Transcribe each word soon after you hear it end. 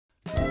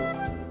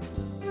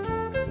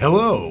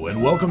Hello,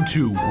 and welcome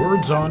to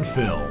Words on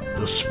Film,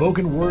 the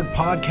spoken word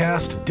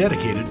podcast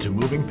dedicated to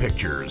moving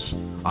pictures.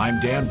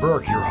 I'm Dan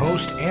Burke, your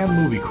host and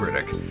movie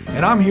critic,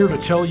 and I'm here to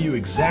tell you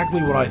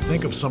exactly what I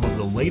think of some of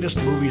the latest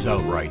movies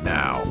out right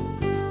now.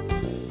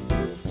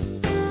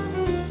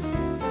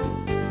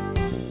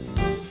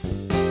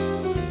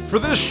 For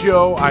this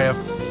show, I have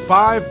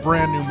 5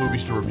 brand new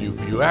movies to review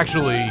for you.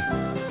 Actually,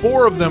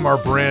 4 of them are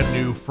brand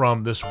new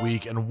from this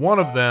week, and one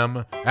of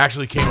them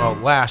actually came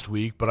out last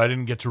week, but I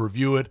didn't get to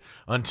review it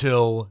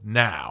until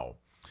now.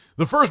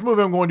 The first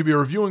movie I'm going to be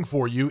reviewing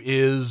for you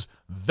is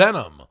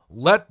Venom: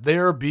 Let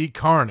There Be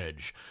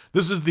Carnage.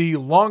 This is the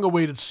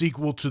long-awaited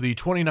sequel to the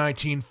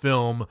 2019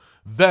 film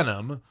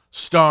Venom,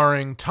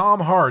 starring Tom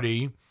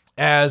Hardy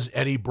as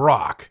Eddie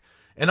Brock.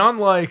 And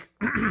unlike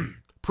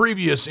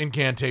previous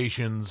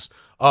incantations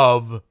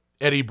of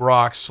Eddie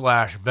Brock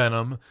 /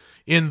 Venom,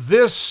 in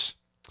this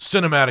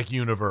cinematic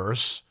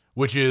universe,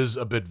 which is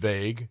a bit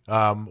vague,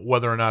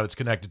 whether or not it's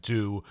connected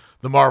to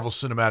the Marvel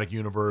Cinematic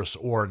Universe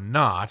or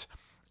not,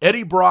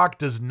 Eddie Brock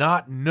does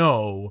not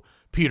know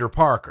Peter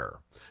Parker.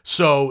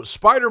 So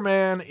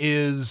Spider-Man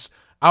is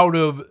out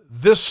of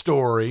this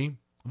story,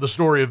 the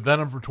story of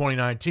Venom from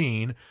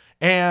 2019,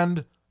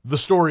 and the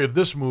story of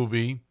this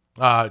movie,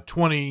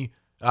 Venom: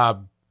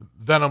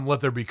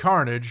 Let There Be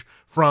Carnage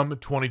from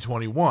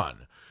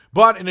 2021.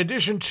 But in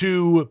addition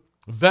to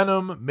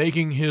Venom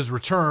making his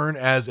return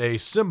as a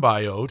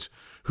symbiote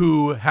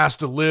who has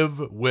to live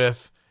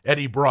with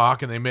Eddie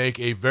Brock, and they make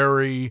a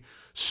very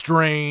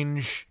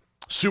strange,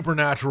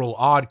 supernatural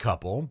odd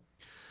couple,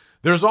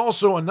 there's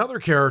also another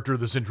character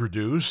that's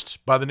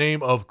introduced by the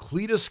name of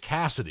Cletus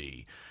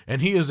Cassidy, and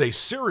he is a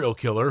serial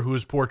killer who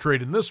is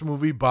portrayed in this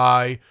movie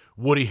by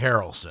Woody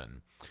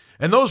Harrelson.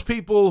 And those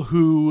people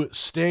who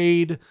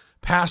stayed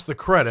past the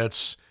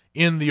credits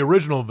in the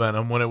original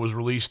Venom when it was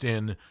released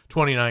in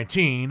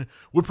 2019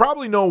 would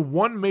probably know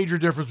one major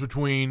difference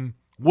between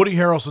Woody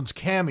Harrelson's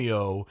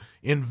cameo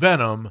in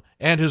Venom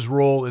and his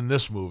role in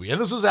this movie. And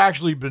this has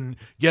actually been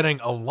getting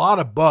a lot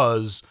of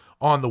buzz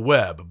on the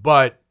web.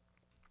 But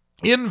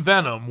in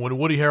Venom, when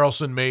Woody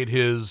Harrelson made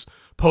his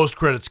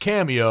post-credits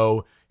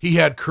cameo, he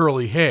had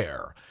curly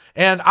hair.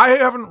 And I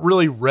haven't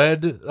really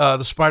read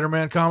the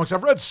Spider-Man comics.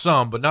 I've read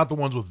some, but not the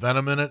ones with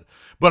Venom in it.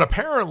 But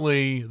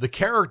apparently, the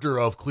character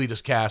of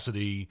Cletus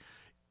Cassidy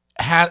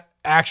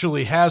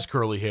actually has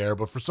curly hair,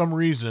 but for some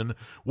reason,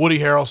 Woody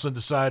Harrelson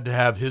decided to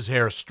have his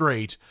hair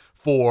straight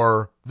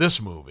for this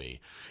movie.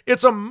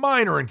 It's a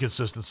minor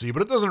inconsistency,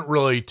 but it doesn't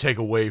really take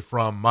away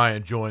from my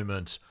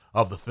enjoyment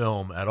of the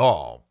film at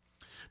all.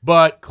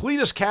 But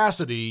Cletus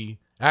Cassidy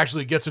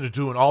actually gets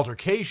into an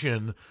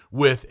altercation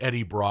with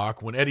Eddie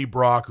Brock when Eddie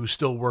Brock, who's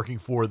still working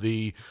for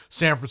the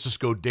San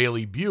Francisco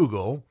Daily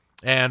Bugle,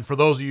 and for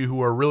those of you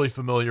who are really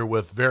familiar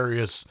with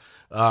various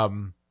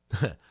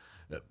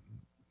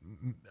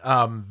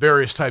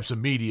various types of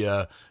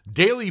media,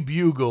 Daily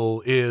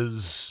Bugle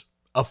is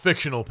a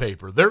fictional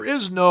paper. There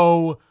is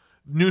no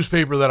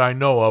newspaper that I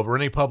know of or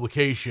any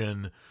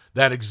publication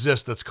that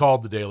exists that's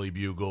called the Daily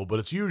Bugle, but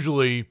it's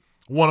usually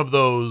one of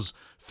those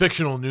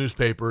fictional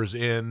newspapers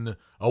in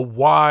a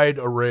wide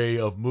array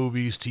of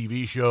movies,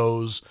 TV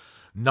shows,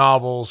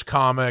 novels,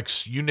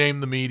 comics, you name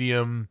the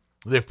medium,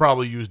 they've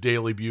probably used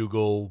Daily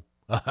Bugle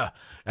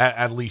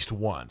at least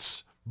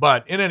once.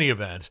 But in any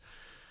event,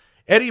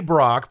 Eddie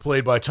Brock,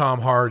 played by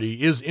Tom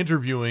Hardy, is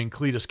interviewing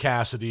Cletus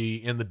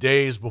Cassidy in the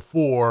days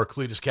before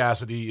Cletus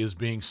Cassidy is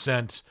being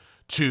sent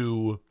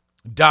to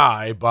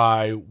die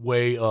by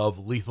way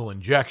of lethal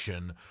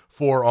injection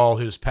for all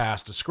his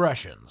past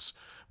discretions.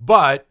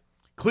 But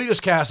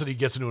Cletus Cassidy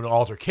gets into an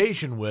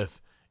altercation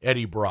with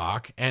Eddie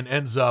Brock and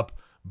ends up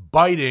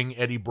biting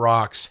Eddie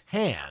Brock's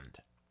hand.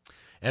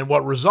 And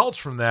what results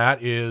from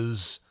that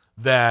is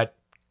that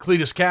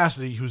Cletus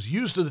Cassidy, who's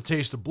used to the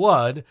taste of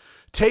blood,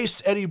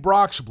 tastes Eddie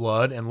Brock's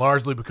blood, and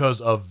largely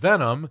because of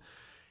Venom,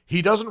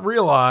 he doesn't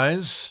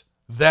realize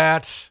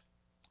that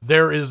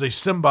there is a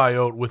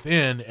symbiote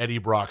within Eddie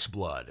Brock's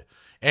blood.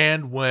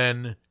 And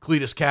when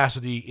Cletus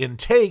Cassidy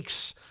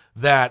intakes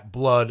that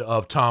blood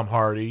of Tom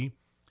Hardy,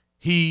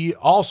 he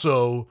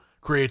also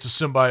creates a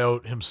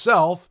symbiote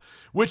himself,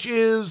 which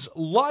is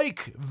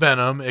like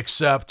Venom,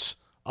 except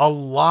a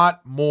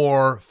lot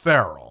more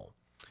feral.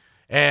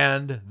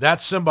 And that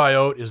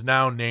symbiote is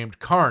now named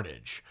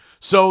Carnage.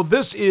 So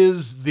this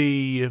is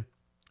the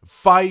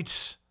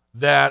fight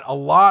that a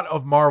lot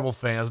of Marvel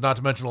fans, not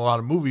to mention a lot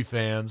of movie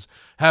fans,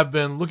 have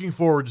been looking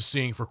forward to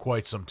seeing for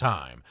quite some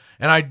time.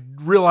 And I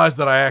realized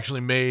that I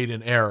actually made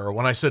an error.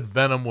 When I said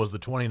Venom was the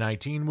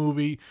 2019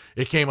 movie,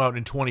 it came out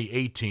in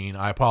 2018.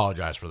 I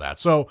apologize for that.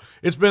 So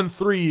it's been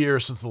 3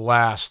 years since the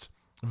last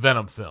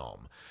Venom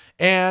film.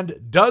 And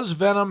does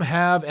Venom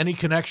have any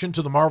connection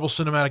to the Marvel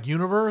Cinematic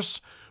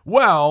Universe?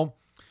 Well,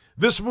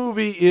 this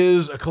movie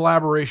is a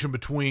collaboration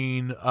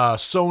between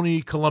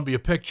Sony, Columbia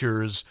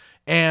Pictures,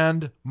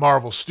 and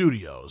Marvel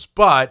Studios,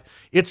 but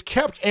it's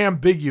kept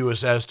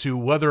ambiguous as to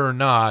whether or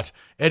not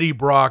Eddie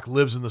Brock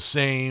lives in the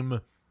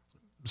same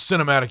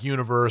cinematic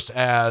universe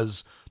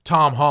as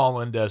Tom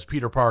Holland as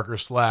Peter Parker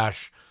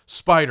 /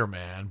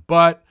 Spider-Man.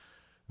 But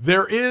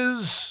There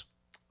is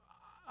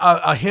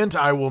a hint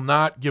I will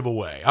not give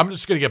away. I'm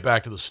just going to get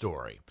back to the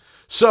story.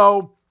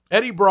 So,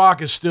 Eddie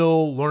Brock is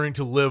still learning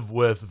to live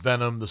with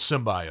Venom the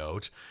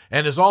symbiote,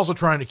 and is also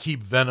trying to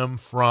keep Venom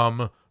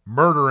from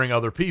murdering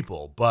other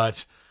people.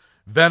 But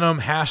Venom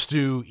has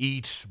to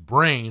eat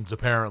brains,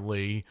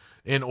 apparently,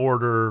 in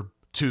order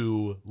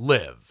to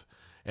live.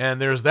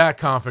 And there's that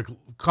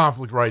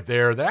conflict right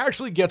there that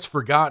actually gets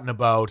forgotten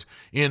about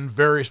in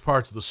various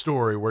parts of the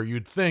story, where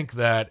you'd think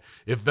that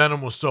if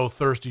Venom was so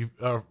thirsty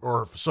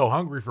or so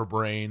hungry for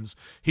brains,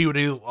 he would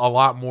eat a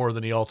lot more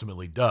than he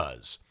ultimately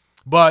does.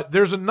 But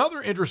there's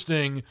another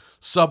interesting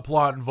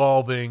subplot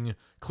involving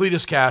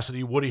Cletus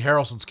Cassidy, Woody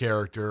Harrelson's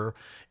character,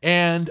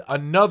 and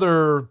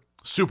another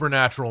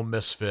supernatural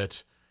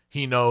misfit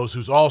he knows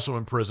who's also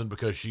in prison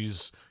because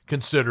she's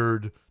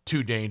considered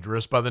too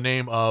dangerous, by the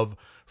name of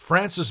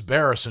Frances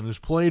Barrison, who's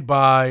played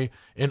by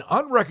an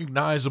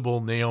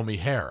unrecognizable Naomie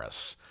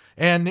Harris.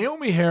 And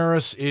Naomie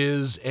Harris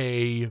is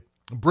a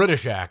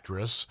British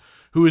actress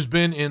who has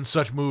been in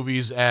such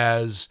movies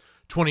as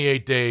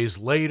 28 Days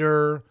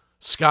Later,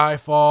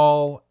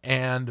 Skyfall,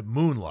 and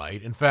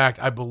Moonlight. In fact,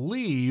 I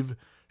believe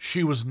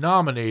she was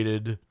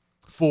nominated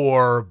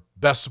for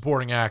Best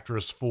Supporting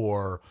Actress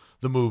for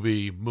the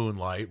movie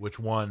Moonlight, which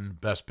won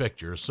Best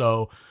Picture.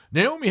 So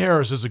Naomie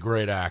Harris is a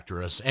great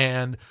actress,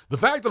 and the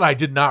fact that I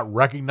did not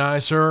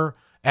recognize her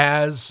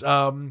as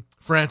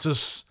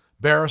Frances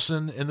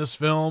Barrison in this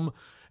film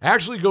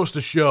actually goes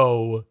to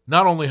show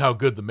not only how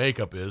good the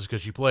makeup is,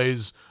 because she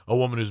plays a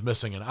woman who's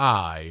missing an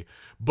eye,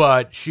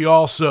 but she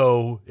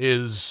also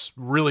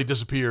really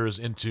disappears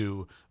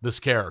into this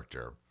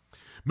character.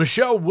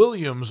 Michelle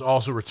Williams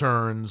also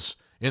returns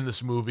in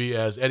this movie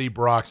as Eddie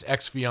Brock's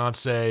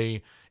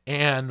ex-fiancée,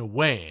 Anne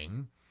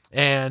Wang,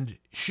 and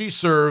she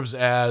serves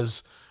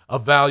as a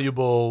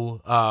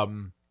valuable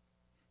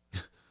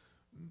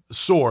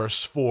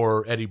source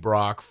for Eddie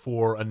Brock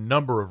for a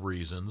number of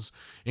reasons,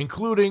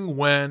 including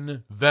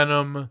when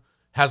Venom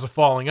has a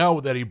falling out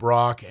with Eddie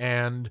Brock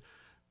and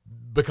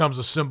becomes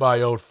a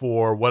symbiote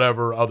for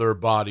whatever other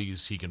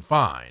bodies he can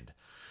find.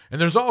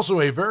 And there's also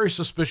a very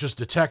suspicious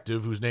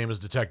detective whose name is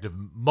Detective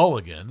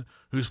Mulligan,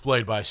 who's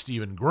played by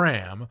Stephen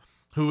Graham,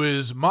 who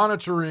is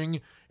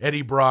monitoring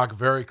Eddie Brock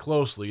very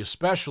closely,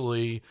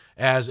 especially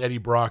as Eddie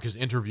Brock is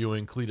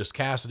interviewing Cletus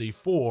Cassidy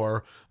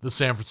for the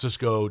San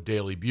Francisco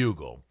Daily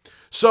Bugle.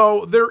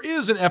 So there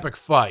is an epic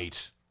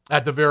fight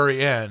at the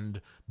very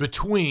end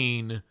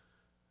between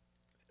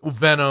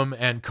Venom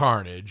and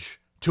Carnage,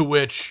 to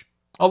which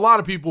a lot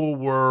of people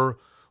were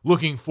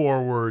looking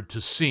forward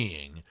to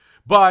seeing.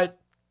 But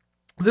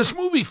this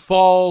movie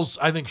falls,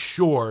 I think,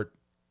 short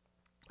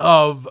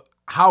of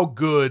how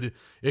good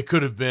it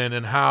could have been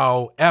and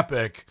how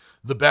epic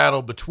the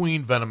battle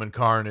between Venom and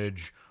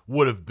Carnage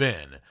would have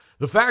been.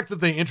 The fact that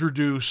they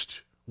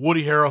introduced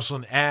Woody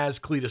Harrelson as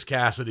Cletus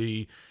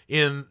Cassidy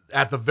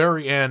at the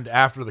very end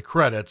after the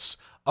credits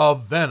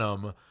of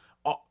Venom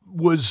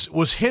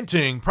was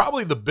hinting,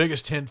 probably the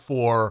biggest hint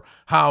for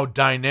how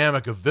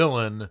dynamic a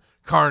villain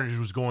Carnage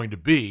was going to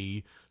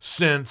be,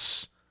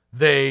 since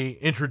they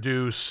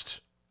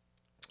introduced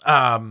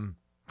the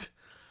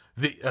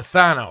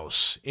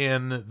Thanos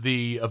in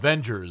the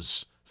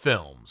Avengers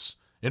films.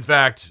 In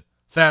fact,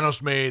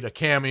 Thanos made a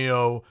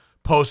cameo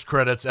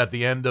post-credits at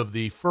the end of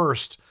the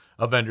first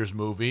Avengers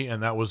movie,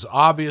 and that was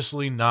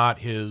obviously not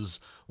his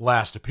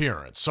last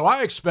appearance. So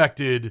I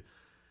expected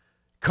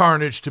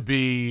Carnage to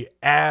be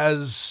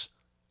as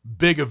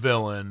big a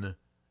villain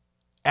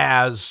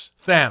as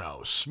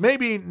Thanos.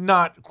 Maybe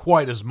not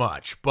quite as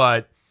much,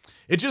 but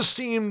it just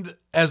seemed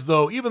as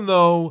though, even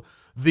though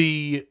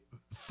the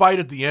fight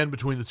at the end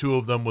between the two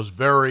of them was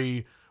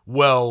very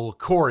well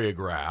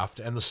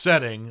choreographed, and the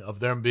setting of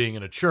them being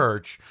in a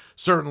church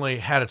certainly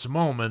had its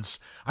moments,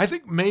 I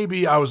think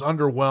maybe I was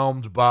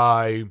underwhelmed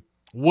by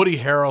Woody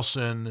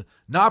Harrelson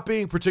not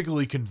being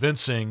particularly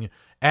convincing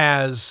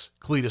as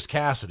Cletus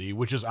Cassidy,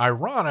 which is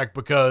ironic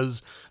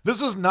because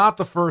this is not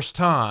the first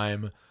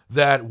time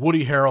that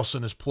Woody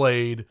Harrelson has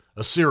played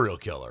a serial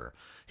killer.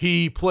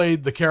 He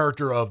played the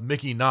character of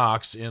Mickey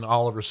Knox in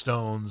Oliver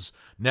Stone's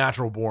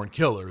Natural Born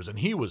Killers, and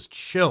he was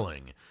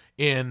chilling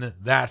in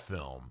that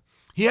film.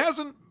 He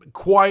hasn't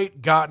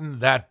quite gotten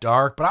that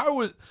dark, but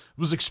I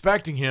was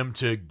expecting him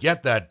to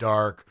get that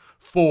dark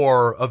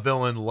for a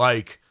villain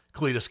like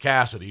Cletus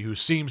Cassidy, who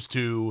seems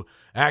to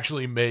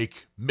actually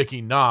make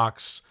Mickey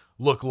Knox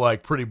look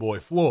like Pretty Boy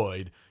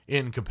Floyd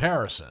in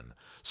comparison.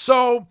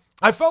 So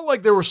I felt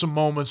like there were some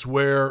moments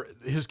where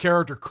his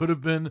character could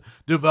have been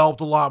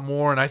developed a lot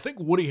more, and I think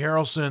Woody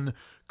Harrelson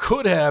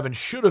could have and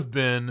should have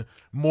been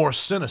more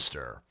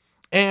sinister.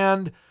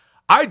 And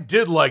I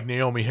did like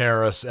Naomie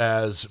Harris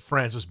as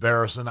Frances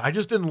Barrison. I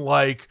just didn't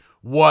like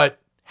what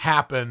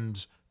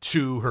happened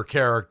to her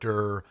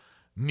character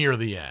near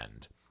the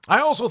end.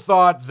 I also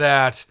thought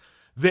that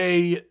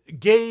they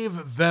gave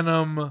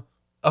Venom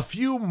a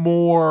few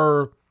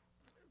more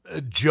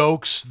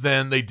jokes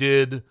than they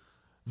did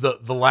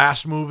the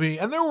last movie,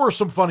 and there were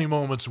some funny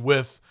moments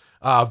with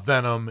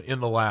Venom in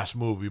the last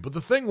movie. But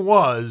the thing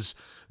was,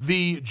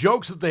 the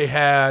jokes that they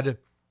had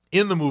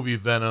in the movie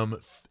Venom,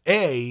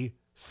 A,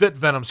 fit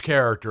Venom's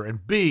character,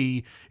 and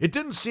B, it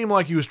didn't seem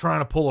like he was trying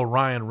to pull a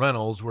Ryan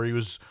Reynolds where he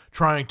was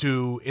trying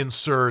to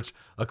insert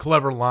a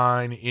clever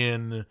line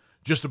in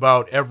just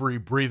about every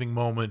breathing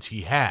moment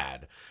he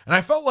had. And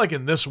I felt like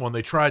in this one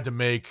they tried to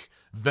make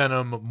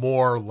Venom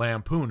more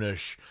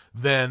lampoonish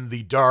than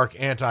the dark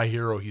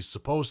anti-hero he's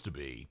supposed to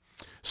be.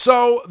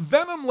 So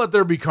Venom Let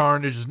There Be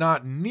Carnage is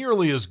not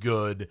nearly as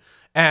good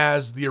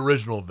as the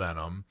original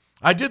Venom.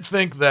 I did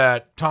think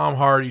that Tom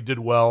Hardy did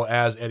well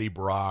as Eddie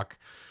Brock.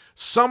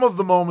 Some of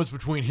the moments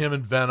between him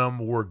and Venom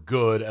were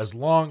good as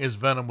long as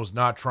Venom was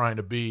not trying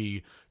to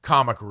be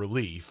comic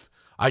relief.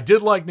 I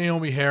did like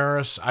Naomi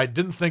Harris. I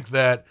didn't think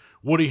that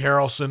Woody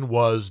Harrelson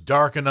was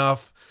dark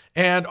enough.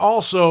 And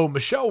also,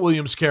 Michelle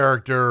Williams'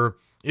 character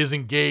is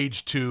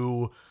engaged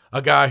to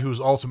a guy who's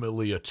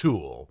ultimately a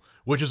tool,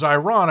 which is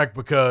ironic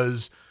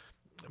because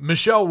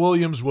Michelle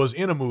Williams was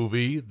in a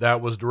movie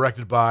that was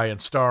directed by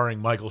and starring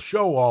Michael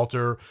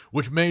Showalter,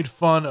 which made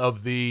fun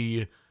of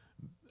the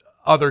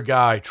other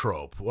guy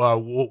trope,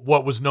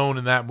 what was known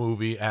in that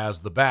movie as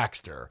the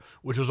Baxter,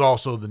 which was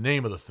also the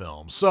name of the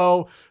film.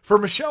 So for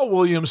Michelle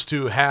Williams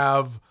to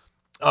have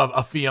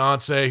a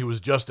fiance who was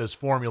just as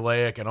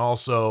formulaic and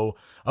also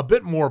a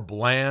bit more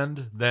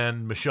bland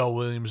than Michelle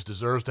Williams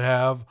deserves to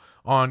have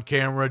on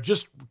camera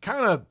just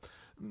kind of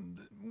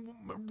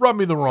rubbed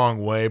me the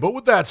wrong way. But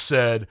with that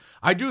said,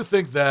 I do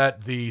think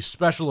that the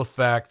special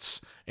effects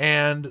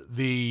and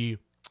the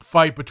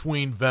fight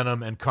between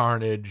Venom and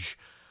Carnage,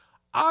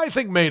 I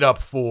think, made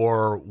up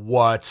for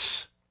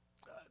what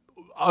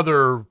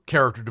other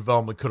character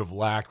development could have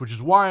lacked, which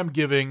is why I'm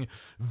giving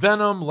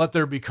Venom Let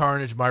There Be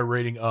Carnage my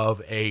rating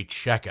of a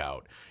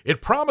checkout.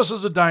 It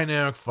promises a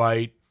dynamic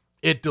fight.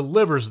 It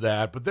delivers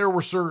that, but there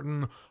were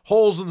certain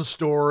holes in the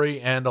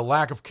story and a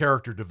lack of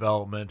character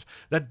development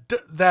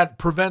that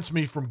prevents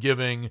me from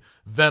giving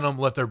Venom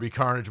Let There Be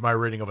Carnage my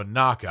rating of a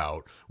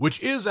knockout, which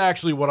is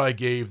actually what I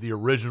gave the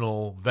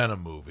original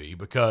Venom movie,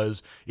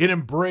 because it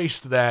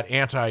embraced that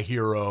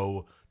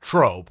anti-hero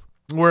trope,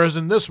 whereas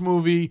in this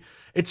movie,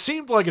 it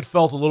seemed like it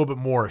felt a little bit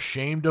more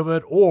ashamed of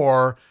it,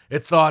 or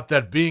it thought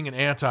that being an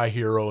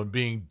anti-hero and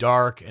being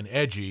dark and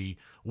edgy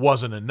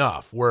wasn't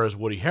enough, whereas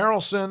Woody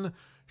Harrelson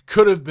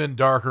could have been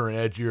darker and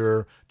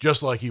edgier,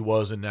 just like he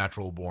was in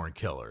Natural Born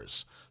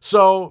Killers.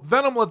 So,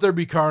 Venom Let There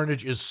Be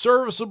Carnage is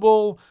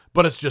serviceable,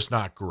 but it's just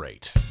not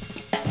great.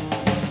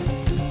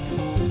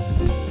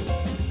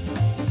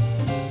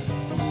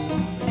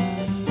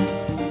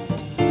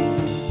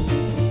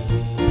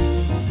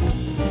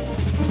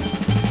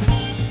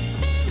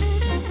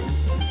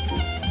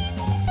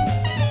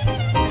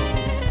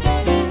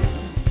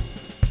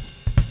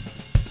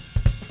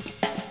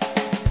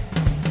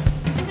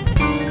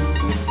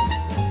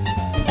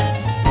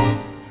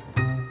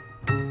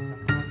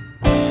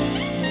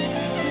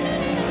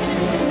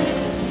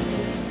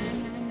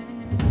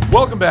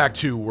 Welcome back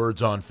to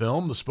Words on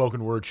Film, the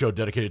spoken word show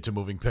dedicated to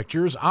moving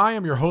pictures. I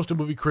am your host and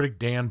movie critic,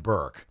 Dan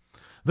Burke.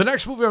 The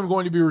next movie I'm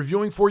going to be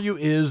reviewing for you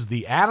is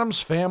The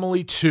Addams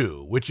Family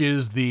 2, which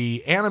is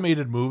the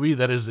animated movie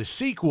that is a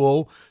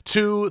sequel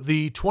to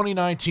the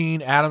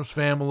 2019 Addams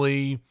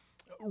Family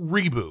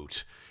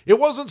reboot. It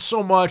wasn't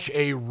so much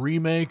a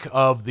remake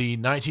of the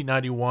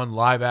 1991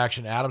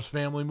 live-action Addams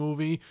Family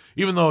movie,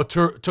 even though it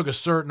took a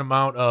certain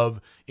amount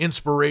of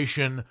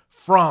inspiration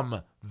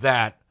from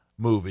that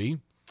movie.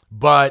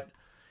 But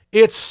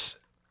it's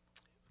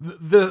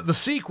the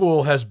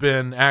sequel has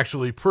been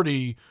actually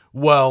pretty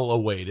well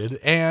awaited,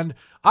 and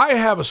I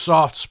have a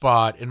soft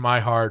spot in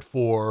my heart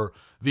for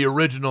the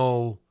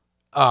original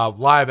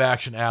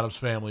live-action Addams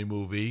Family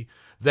movie.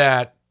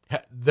 That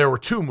there were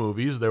two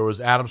movies. There was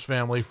Addams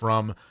Family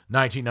from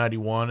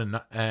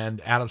 1991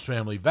 and Addams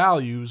Family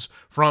Values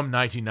from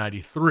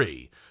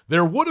 1993.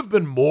 There would have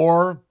been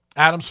more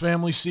Addams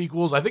Family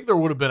sequels. I think there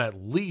would have been at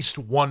least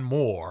one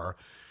more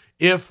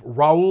if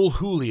Raul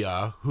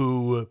Julia,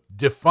 who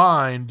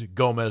defined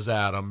Gomez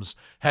Addams,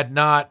 had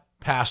not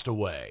passed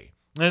away.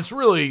 And it's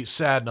really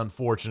sad and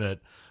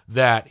unfortunate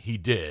that he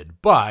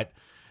did. But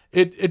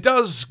it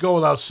does go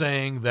without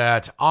saying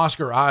that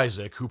Oscar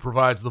Isaac, who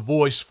provides the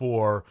voice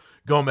for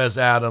Gomez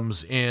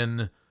Addams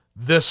in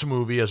this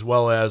movie as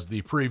well as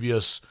the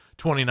previous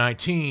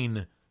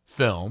 2019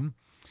 film,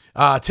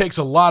 takes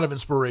a lot of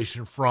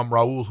inspiration from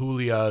Raul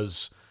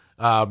Julia's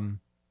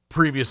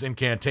previous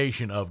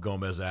incantation of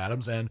Gomez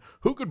Addams, and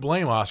who could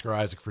blame Oscar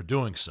Isaac for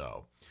doing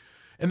so?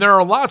 And there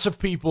are lots of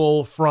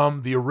people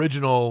from the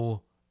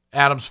original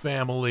Addams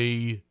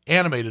Family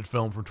animated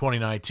film from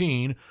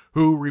 2019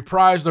 who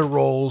reprise their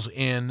roles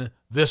in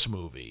this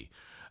movie.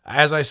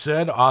 As I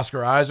said,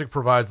 Oscar Isaac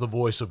provides the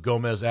voice of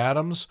Gomez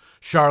Addams,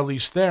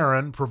 Charlize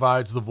Theron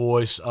provides the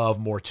voice of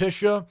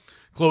Morticia,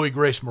 Chloe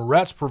Grace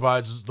Moretz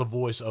provides the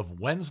voice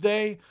of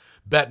Wednesday,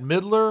 Bette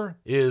Midler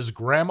is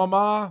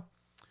Grandmama,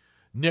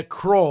 Nick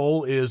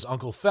Kroll is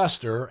Uncle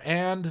Fester,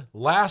 and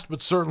last but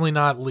certainly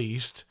not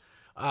least,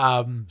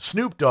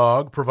 Snoop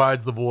Dogg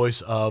provides the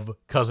voice of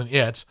Cousin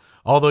It,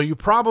 although you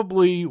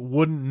probably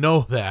wouldn't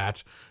know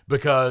that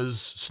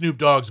because Snoop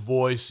Dogg's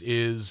voice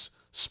is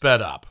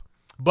sped up.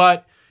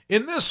 But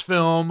In this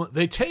film,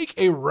 they take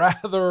a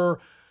rather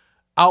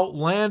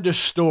outlandish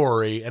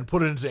story and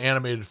put it into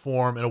animated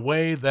form in a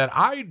way that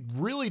I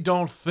really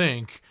don't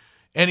think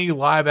any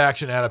live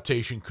action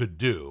adaptation could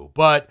do.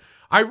 But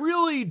I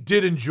really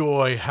did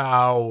enjoy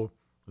how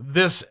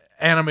this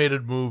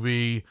animated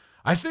movie,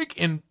 I think,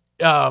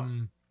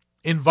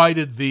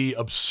 invited the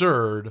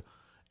absurd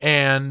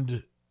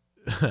and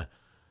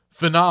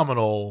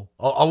phenomenal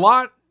a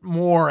lot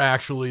more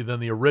actually than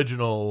the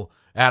original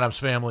Addams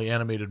Family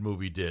animated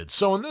movie did.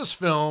 So in this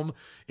film,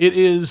 it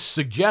is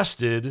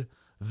suggested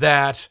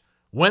that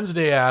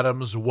Wednesday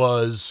Addams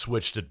was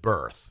switched at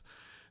birth.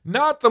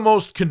 Not the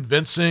most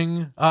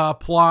convincing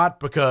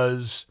plot,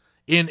 because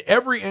in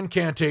every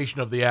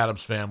incantation of the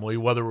Addams Family,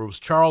 whether it was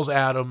Charles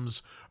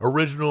Addams'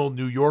 original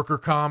New Yorker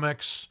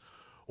comics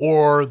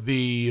or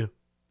the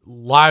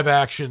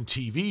live-action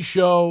TV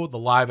show, the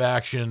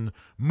live-action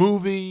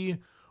movie,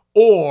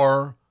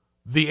 or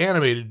the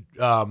animated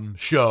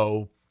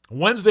show,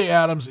 Wednesday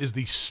Addams is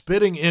the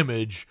spitting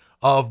image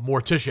of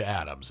Morticia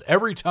Addams.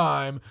 Every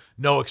time,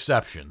 no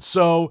exception.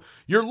 So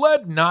you're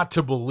led not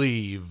to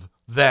believe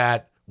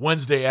that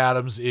Wednesday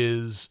Addams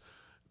is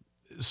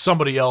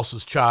somebody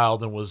else's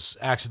child and was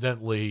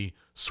accidentally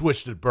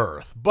switched at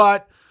birth.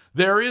 But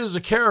there is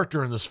a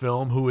character in this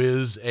film who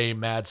is a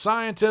mad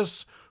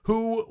scientist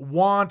who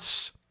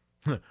wants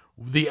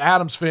the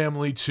Addams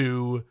Family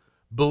to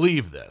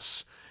believe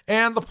this.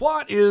 And the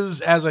plot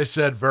is, as I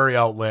said, very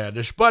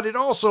outlandish, but it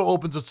also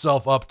opens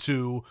itself up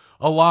to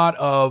a lot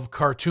of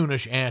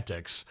cartoonish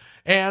antics.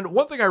 And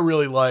one thing I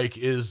really like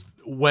is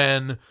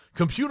when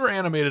computer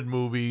animated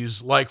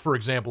movies, like, for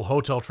example,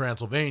 Hotel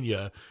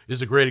Transylvania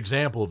is a great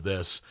example of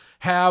this,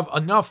 have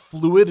enough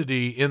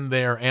fluidity in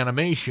their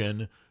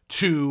animation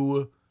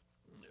to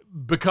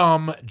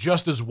become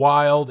just as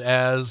wild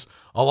as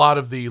a lot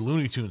of the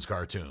Looney Tunes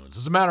cartoons.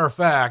 As a matter of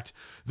fact,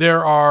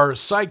 there are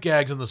sight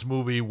gags in this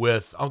movie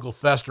with Uncle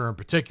Fester in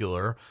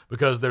particular,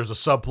 because there's a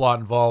subplot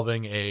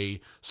involving a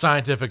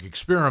scientific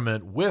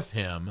experiment with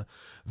him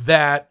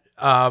that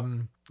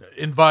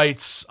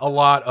invites a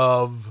lot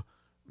of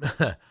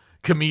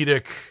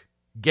comedic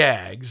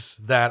gags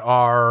that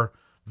are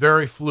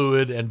very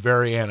fluid and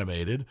very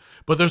animated.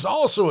 But there's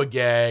also a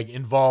gag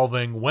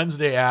involving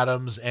Wednesday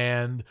Addams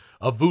and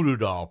a voodoo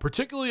doll,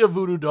 particularly a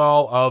voodoo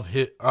doll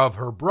of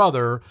her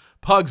brother,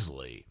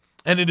 Pugsley.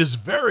 And it is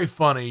very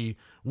funny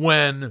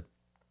when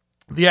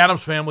the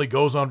Addams Family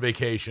goes on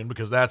vacation,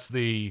 because that's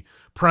the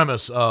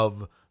premise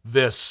of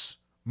this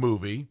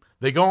movie.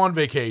 They go on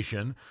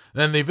vacation,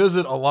 then they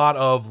visit a lot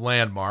of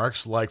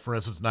landmarks, like, for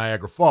instance,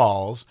 Niagara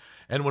Falls.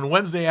 And when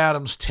Wednesday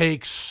Addams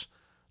takes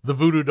the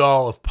voodoo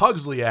doll of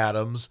Pugsley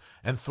Addams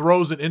and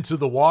throws it into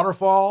the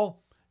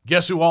waterfall,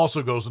 guess who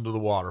also goes into the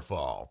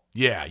waterfall?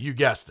 Yeah, you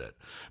guessed it.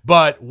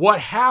 But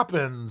what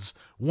happens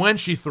when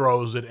she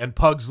throws it and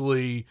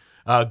Pugsley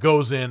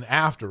goes in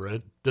after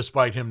it,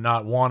 despite him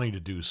not wanting to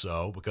do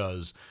so,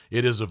 because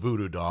it is a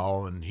voodoo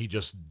doll and he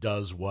just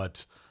does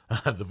what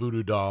the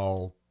voodoo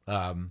doll,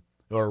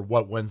 or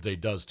what Wednesday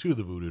does to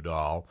the voodoo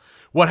doll.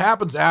 What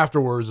happens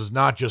afterwards is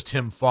not just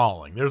him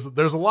falling.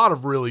 There's a lot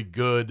of really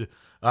good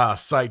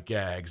sight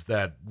gags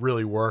that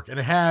really work, and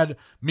it had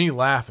me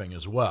laughing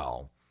as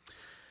well.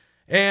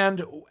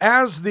 And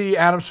as the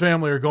Addams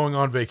Family are going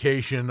on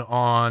vacation in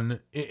an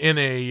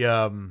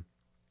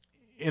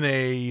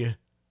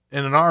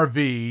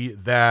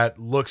RV that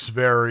looks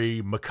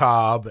very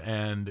macabre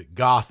and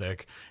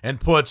gothic and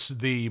puts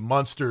the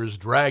Munsters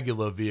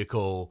Dragula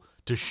vehicle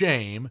to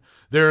shame,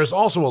 there is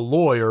also a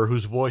lawyer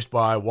who's voiced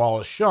by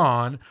Wallace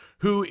Shawn,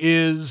 who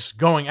is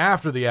going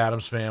after the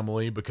Addams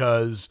Family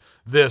because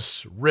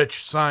this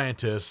rich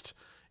scientist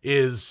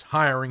is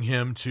hiring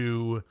him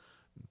to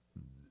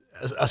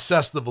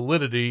assess the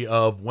validity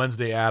of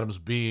Wednesday Addams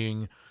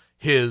being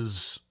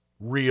his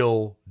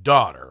real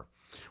daughter.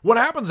 What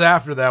happens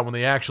after that, when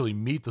they actually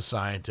meet the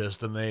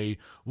scientist and they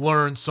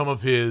learn some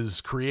of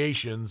his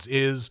creations,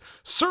 is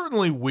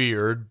certainly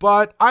weird,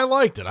 but I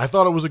liked it. I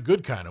thought it was a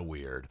good kind of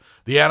weird.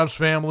 The Addams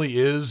Family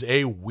is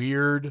a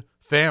weird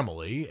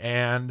family,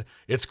 and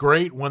it's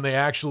great when they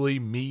actually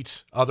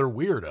meet other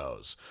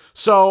weirdos.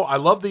 So I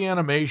love the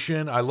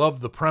animation. I love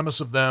the premise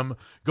of them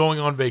going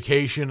on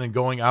vacation and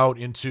going out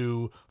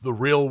into the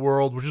real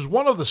world, which is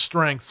one of the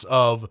strengths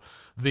of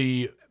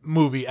the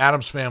movie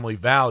Addams Family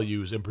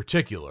Values in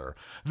particular.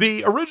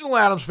 The original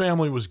Addams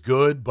Family was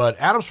good, but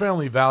Addams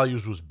Family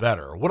Values was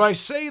better. Would I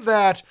say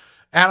that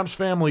Addams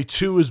Family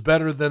 2 is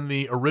better than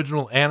the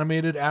original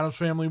animated Addams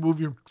Family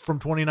movie from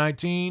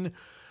 2019?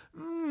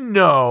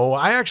 No,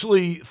 I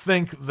actually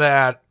think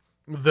that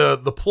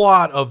the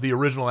plot of the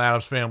original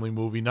Addams Family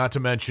movie, not to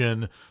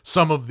mention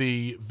some of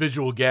the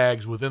visual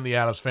gags within the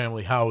Addams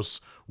Family house,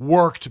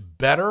 worked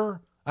better,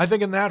 I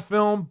think, in that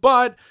film,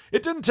 but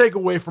it didn't take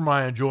away from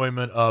my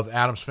enjoyment of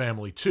Addams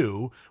Family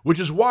 2, which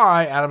is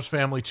why Addams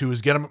Family 2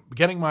 is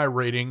getting my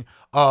rating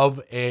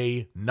of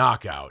a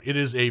knockout. It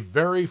is a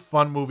very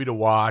fun movie to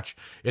watch.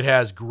 It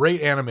has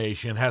great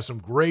animation, has some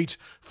great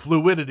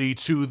fluidity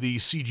to the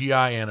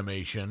CGI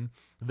animation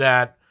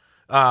that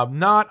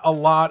Not a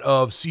lot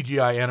of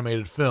CGI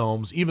animated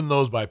films, even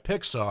those by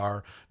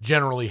Pixar,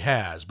 generally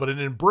has, but it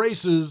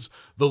embraces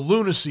the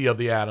lunacy of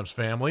the Addams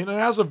Family, and it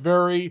has a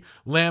very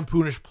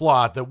lampoonish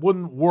plot that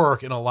wouldn't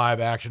work in a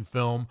live-action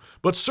film,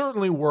 but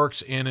certainly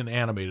works in an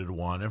animated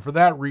one, and for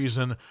that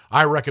reason,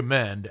 I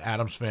recommend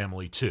Addams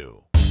Family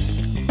 2.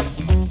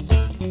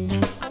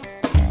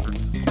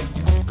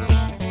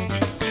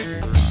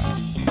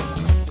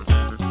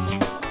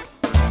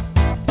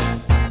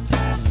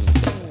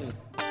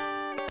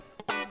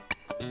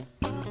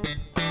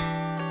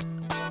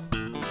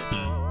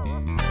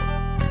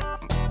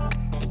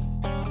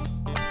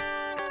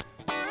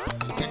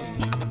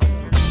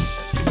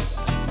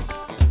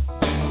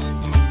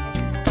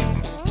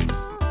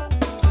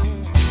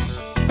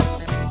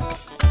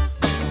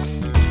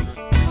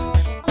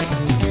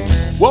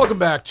 Welcome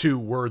back to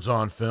Words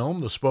on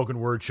Film, the spoken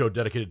word show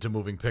dedicated to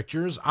moving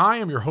pictures. I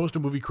am your host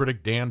and movie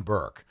critic, Dan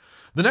Burke.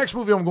 The next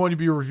movie I'm going to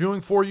be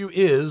reviewing for you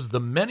is The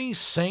Many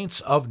Saints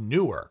of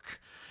Newark.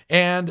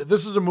 And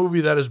this is a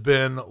movie that has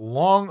been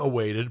long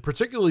awaited,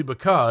 particularly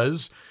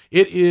because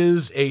it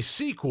is a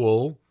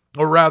sequel,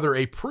 or rather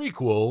a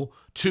prequel,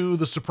 to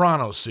the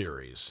Sopranos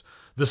series.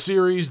 The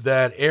series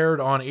that aired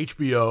on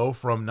HBO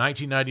from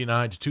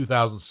 1999 to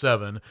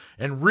 2007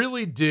 and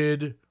really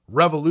did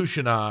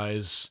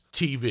revolutionize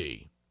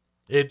TV.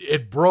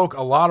 It broke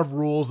a lot of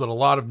rules that a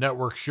lot of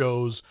network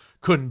shows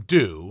couldn't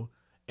do,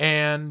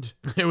 and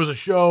it was a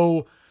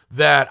show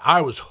that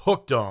I was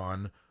hooked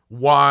on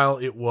while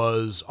it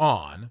was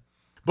on.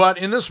 But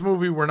in this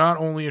movie, we're not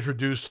only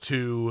introduced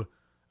to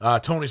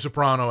Tony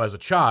Soprano as a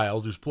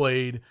child, who's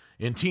played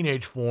in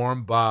teenage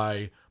form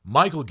by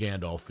Michael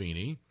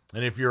Gandolfini,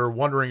 and if you're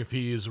wondering if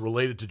he is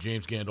related to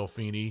James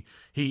Gandolfini,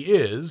 he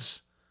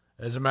is.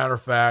 As a matter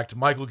of fact,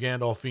 Michael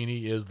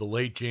Gandolfini is the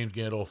late James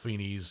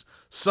Gandolfini's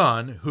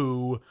son,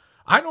 who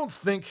I don't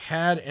think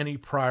had any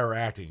prior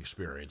acting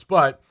experience.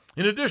 But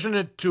in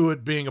addition to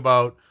it being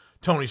about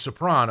Tony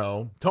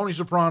Soprano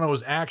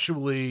is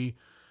actually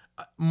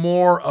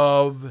more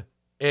of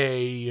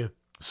a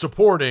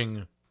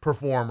supporting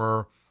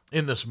performer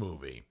in this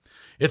movie.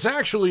 It's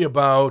actually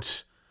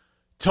about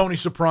Tony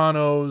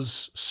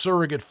Soprano's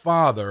surrogate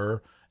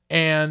father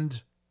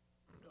and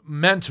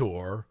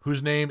mentor,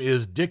 whose name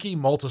is Dickie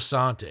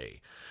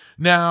Moltisanti.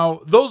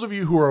 Now, those of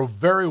you who are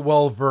very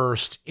well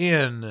versed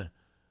in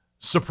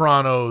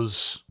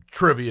Sopranos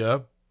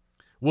trivia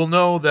will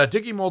know that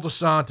Dickie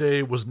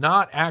Moltisanti was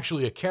not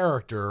actually a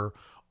character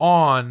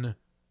on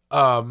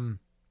The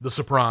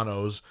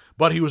Sopranos,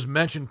 but he was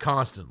mentioned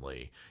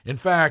constantly. In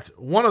fact,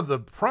 one of the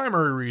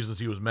primary reasons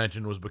he was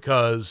mentioned was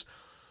because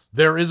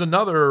there is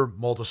another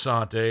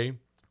Moltisanti,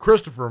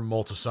 Christopher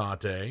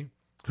Moltisanti,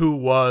 who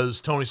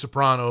was Tony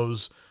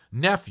Soprano's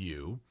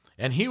nephew,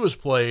 and he was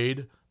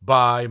played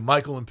by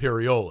Michael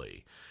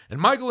Imperioli. And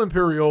Michael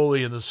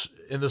Imperioli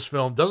in this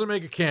film doesn't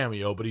make a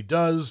cameo, but he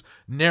does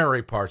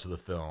narrate parts of the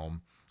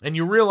film, and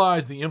you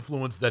realize the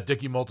influence that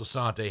Dickie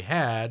Moltisanti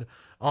had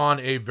on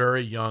a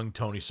very young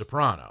Tony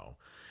Soprano.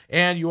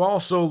 And you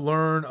also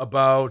learn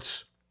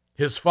about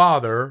his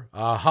father,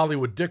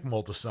 Hollywood Dick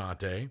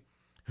Moltisanti,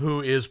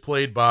 who is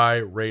played by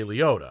Ray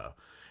Liotta.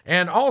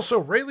 And also,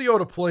 Ray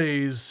Liotta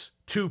plays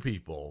two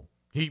people.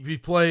 He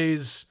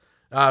plays,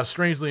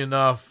 strangely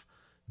enough,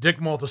 Dick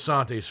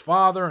Moltisanti's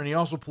father, and he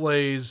also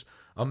plays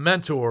a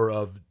mentor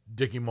of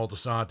Dickie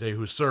Moltisanti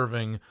who's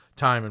serving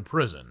time in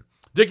prison.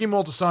 Dickie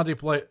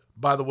Moltisanti,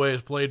 by the way,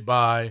 is played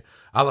by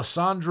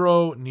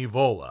Alessandro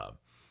Nivola.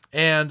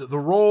 And the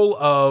role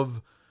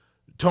of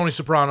Tony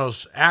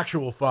Soprano's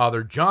actual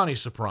father, Johnny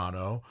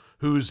Soprano,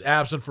 who's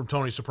absent from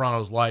Tony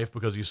Soprano's life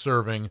because he's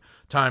serving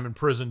time in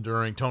prison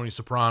during Tony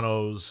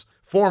Soprano's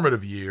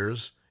formative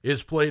years,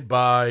 is played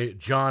by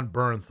John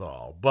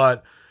Bernthal.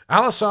 But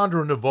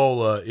Alessandro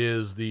Nivola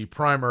is the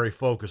primary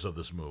focus of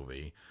this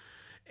movie.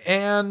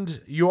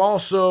 And you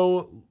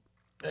also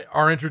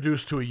are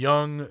introduced to a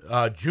young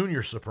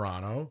junior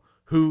soprano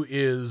who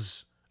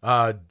is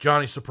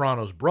Johnny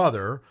Soprano's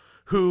brother,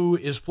 who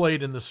is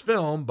played in this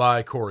film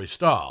by Corey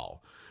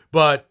Stahl.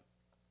 But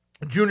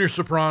Junior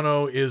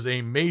Soprano is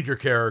a major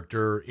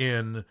character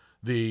in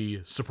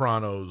the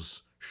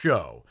Sopranos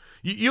show.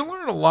 You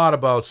learn a lot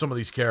about some of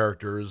these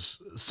characters.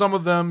 Some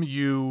of them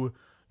you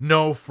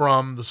know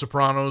from The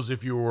Sopranos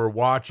if you were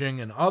watching,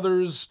 and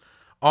others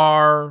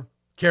are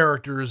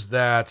characters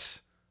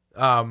that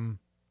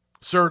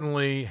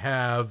certainly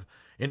have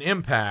an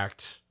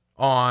impact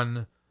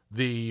on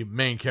the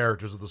main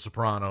characters of The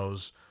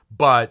Sopranos,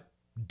 but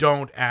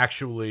don't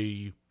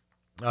actually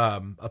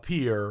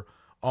appear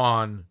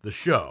on the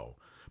show.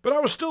 But I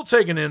was still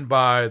taken in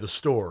by the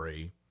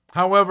story.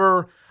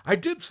 However, I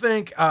did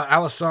think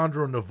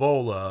Alessandro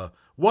Nivola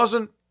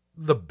wasn't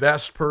the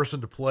best person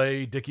to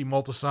play Dickie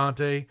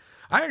Moltisanti.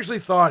 I actually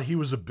thought he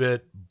was a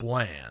bit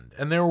bland,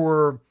 and there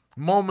were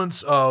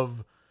moments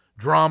of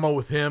drama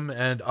with him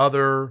and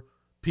other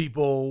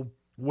people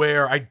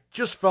where I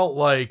just felt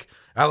like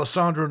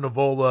Alessandro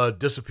Nivola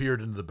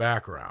disappeared into the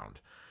background.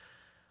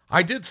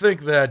 I did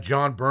think that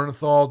John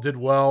Bernthal did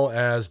well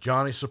as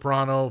Johnny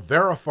Soprano.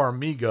 Vera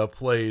Farmiga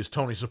plays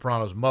Tony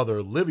Soprano's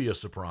mother, Livia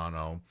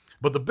Soprano.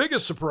 But the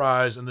biggest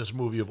surprise in this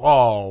movie of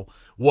all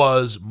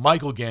was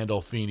Michael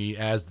Gandolfini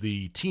as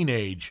the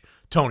teenage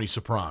Tony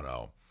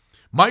Soprano.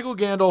 Michael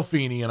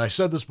Gandolfini, and I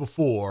said this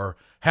before,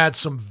 had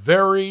some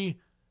very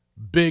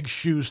big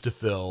shoes to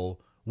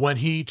fill when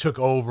he took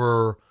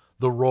over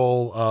the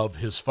role of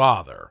his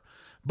father.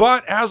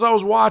 But as I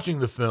was watching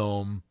the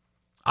film,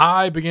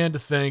 I began to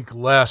think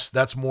less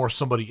that's more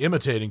somebody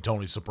imitating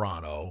Tony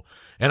Soprano.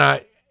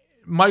 And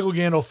Michael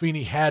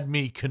Gandolfini had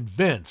me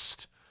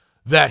convinced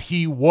that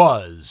he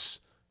was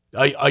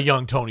a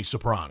young Tony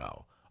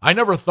Soprano. I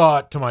never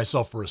thought to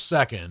myself for a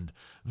second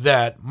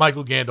that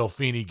Michael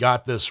Gandolfini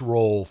got this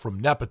role from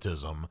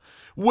nepotism,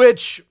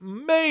 which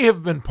may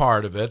have been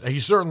part of it. He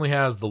certainly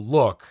has the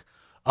look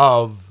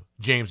of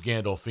James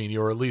Gandolfini,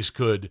 or at least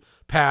could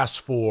pass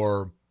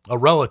for a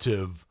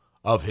relative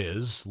of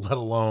his, let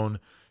alone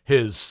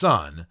his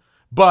son.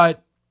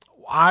 But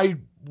I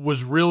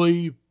was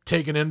really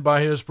taken in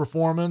by his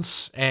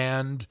performance,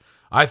 and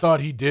I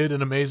thought he did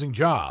an amazing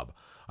job.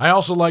 I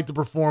also liked the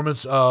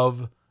performance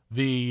of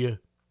the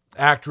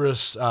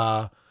actress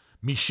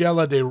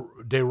Michela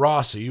De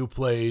Rossi, who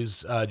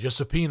plays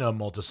Giuseppina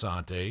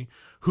Moltisanti,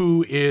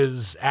 who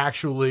is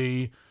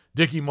actually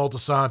Dickie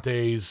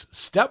Moltisanti's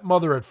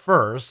stepmother at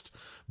first,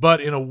 but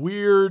in a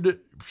weird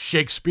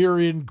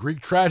Shakespearean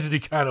Greek tragedy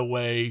kind of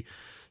way,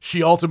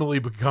 she ultimately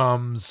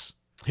becomes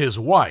his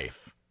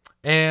wife.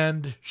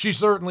 And she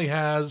certainly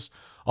has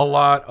a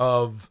lot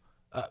of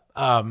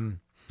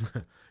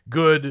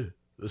good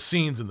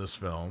scenes in this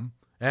film.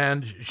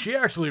 And she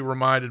actually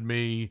reminded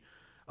me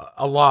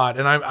a lot,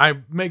 and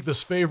I make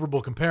this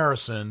favorable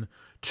comparison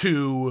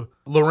to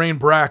Lorraine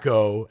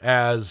Bracco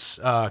as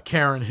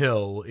Karen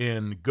Hill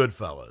in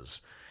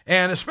Goodfellas.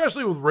 And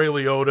especially with Ray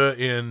Liotta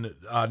in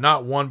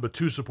not one but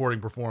two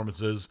supporting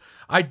performances,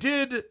 I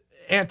did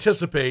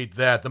anticipate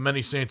that The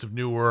Many Saints of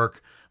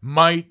Newark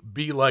might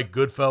be like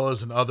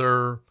Goodfellas and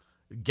other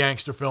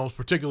gangster films,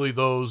 particularly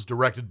those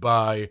directed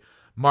by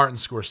Martin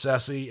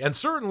Scorsese. And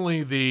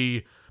certainly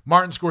the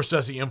Martin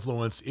Scorsese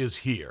influence is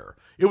here.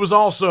 It was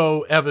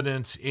also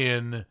evident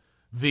in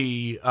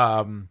the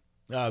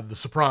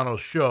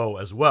Sopranos show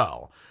as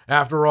well.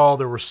 After all,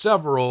 there were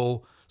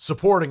several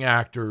supporting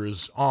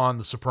actors on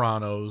The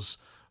Sopranos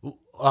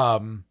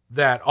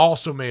that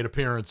also made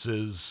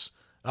appearances,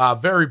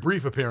 very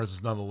brief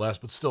appearances nonetheless,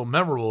 but still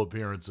memorable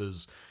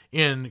appearances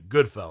in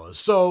Goodfellas.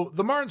 So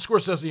the Martin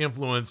Scorsese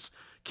influence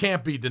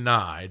can't be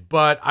denied,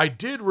 but I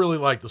did really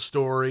like the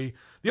story.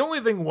 The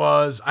only thing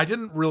was, I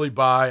didn't really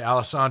buy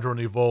Alessandro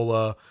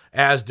Nivola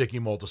as Dickie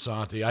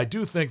Moltisanti. I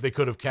do think they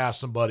could have cast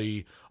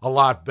somebody a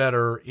lot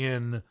better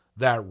in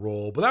that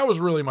role, but that was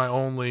really my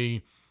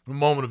only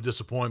moment of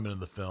disappointment in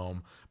the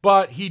film.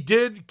 But he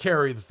did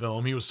carry the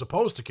film. He was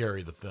supposed to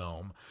carry the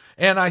film.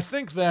 And I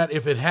think that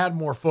if it had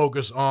more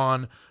focus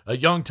on a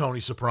young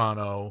Tony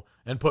Soprano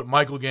and put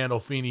Michael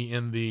Gandolfini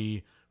in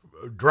the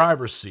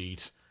driver's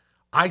seat,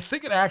 I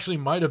think it actually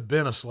might have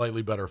been a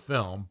slightly better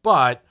film.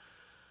 But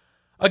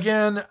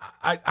again,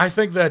 I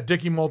think that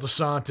Dickie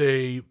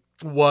Moltisanti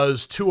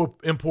was too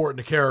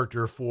important a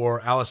character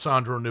for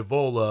Alessandro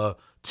Nivola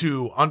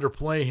to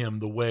underplay him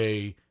the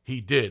way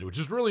he did, which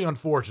is really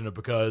unfortunate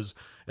because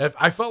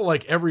I felt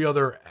like every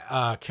other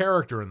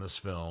character in this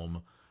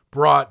film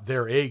brought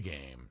their A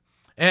game.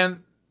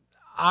 And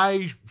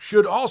I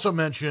should also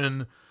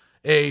mention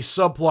a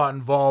subplot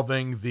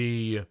involving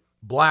the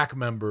black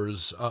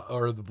members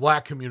or the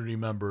black community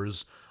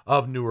members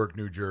of Newark,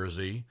 New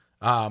Jersey,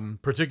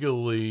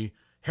 particularly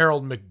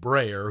Harold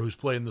McBrayer, who's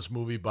played in this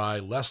movie by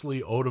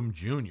Leslie Odom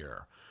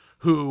Jr.,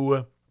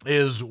 who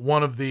is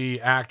one of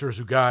the actors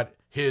who got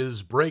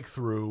his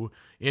breakthrough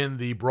in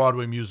the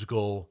Broadway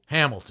musical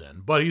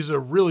Hamilton. But he's a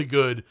really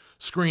good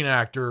screen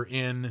actor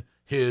in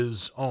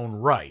his own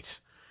right.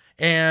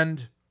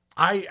 And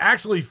I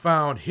actually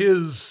found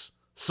his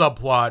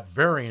subplot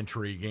very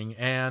intriguing,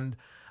 and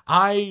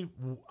I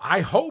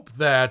hope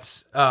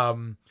that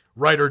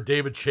writer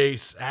David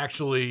Chase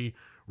actually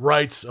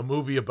writes a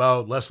movie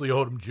about Leslie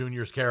Odom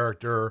Jr.'s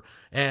character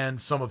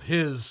and some of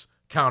his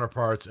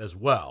counterparts as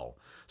well.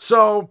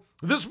 So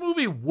this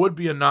movie would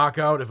be a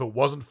knockout if it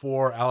wasn't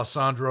for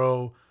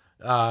Alessandro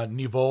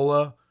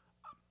Nivola,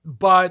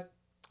 but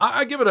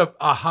I give it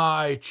a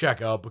high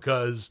checkout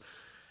because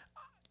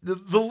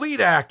the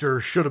lead actor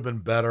should have been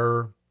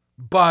better,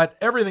 but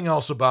everything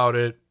else about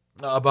it,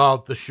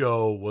 about the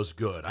show, was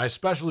good. I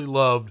especially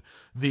loved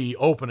the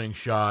opening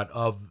shot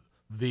of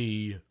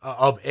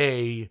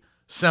a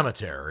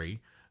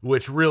cemetery,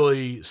 which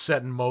really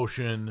set in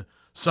motion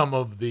some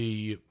of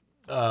the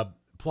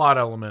plot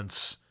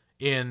elements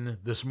in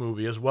this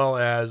movie, as well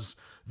as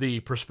the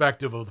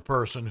perspective of the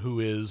person who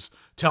is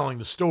telling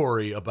the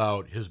story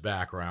about his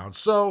background.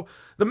 So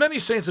The Many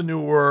Saints of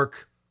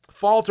Newark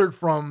faltered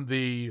from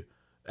the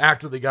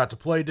actor that got to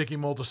play Dickie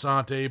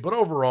Moltisanti, but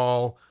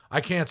overall, I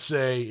can't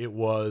say it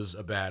was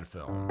a bad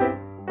film.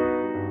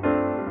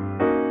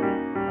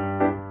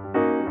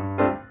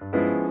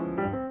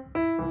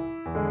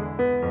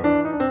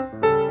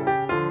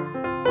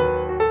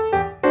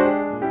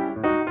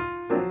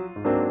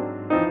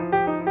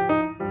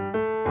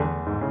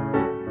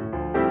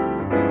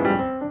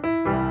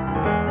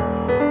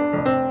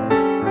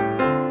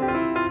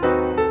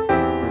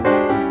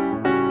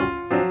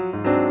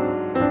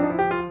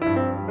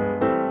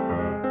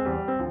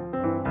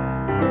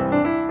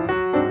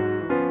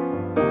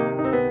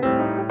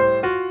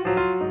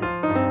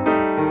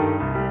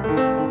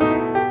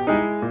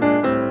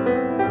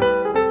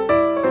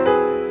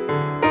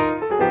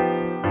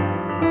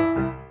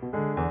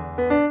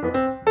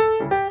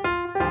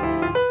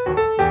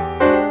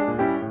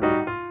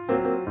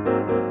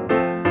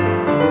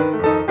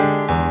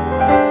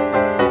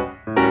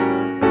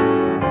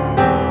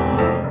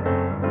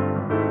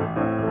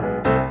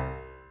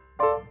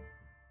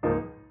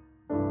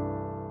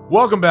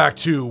 Welcome back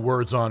to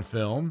Words on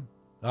Film,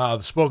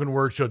 the spoken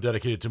word show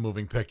dedicated to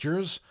moving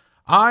pictures.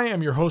 I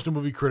am your host and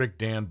movie critic,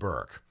 Dan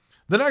Burke.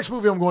 The next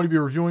movie I'm going to be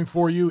reviewing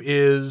for you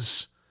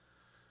is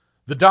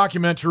the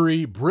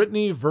documentary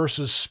Britney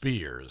vs.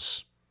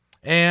 Spears.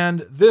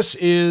 And this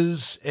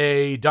is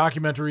a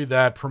documentary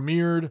that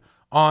premiered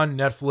on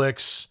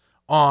Netflix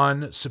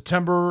on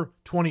September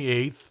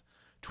 28th,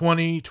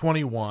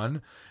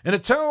 2021. And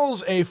it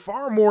tells a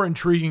far more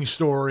intriguing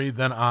story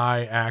than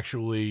I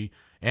actually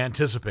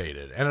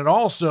anticipated. And it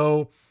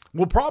also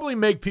will probably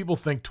make people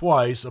think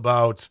twice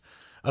about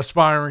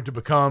aspiring to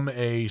become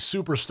a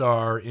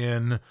superstar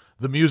in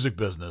the music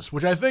business,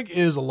 which I think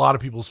is a lot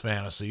of people's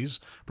fantasies,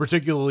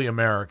 particularly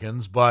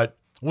Americans. But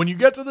when you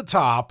get to the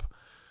top,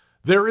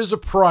 there is a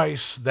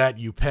price that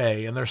you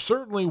pay, and there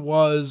certainly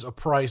was a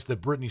price that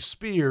Britney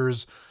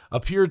Spears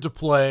appeared to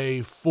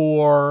pay,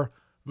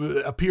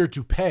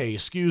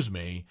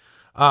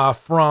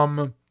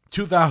 from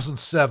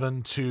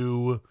 2007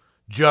 to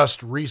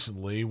just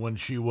recently when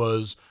she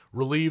was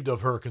relieved of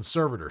her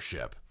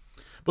conservatorship.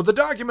 But the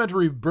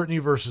documentary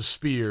Britney vs.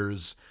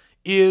 Spears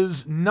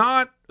is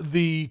not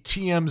the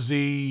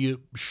TMZ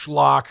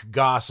schlock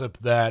gossip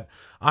that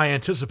I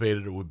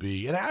anticipated it would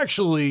be. It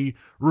actually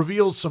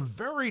reveals some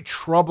very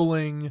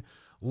troubling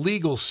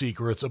legal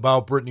secrets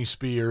about Britney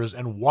Spears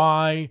and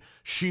why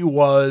she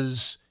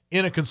was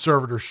in a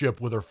conservatorship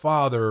with her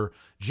father,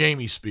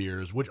 Jamie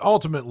Spears, which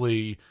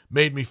ultimately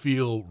made me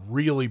feel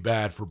really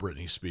bad for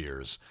Britney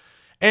Spears.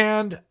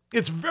 And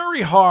it's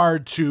very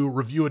hard to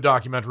review a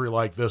documentary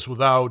like this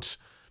without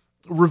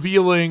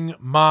revealing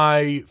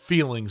my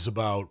feelings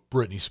about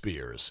Britney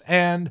Spears.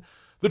 And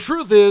the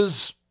truth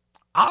is,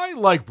 I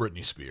like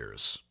Britney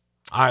Spears.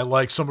 I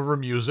like some of her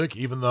music,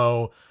 even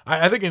though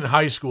I think in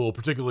high school,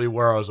 particularly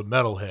where I was a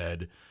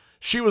metalhead,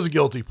 she was a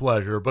guilty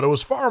pleasure, but it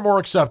was far more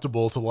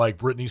acceptable to like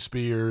Britney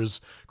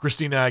Spears,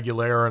 Christina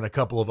Aguilera, and a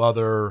couple of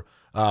other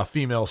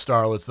female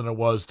starlets than it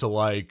was to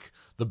like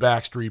the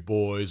Backstreet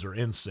Boys or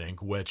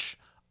NSYNC, which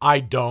I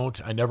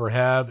don't, I never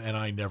have, and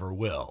I never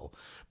will.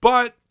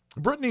 But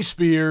Britney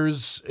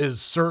Spears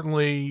is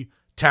certainly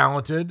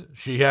talented.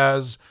 She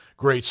has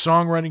great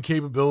songwriting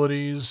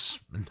capabilities,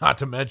 not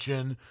to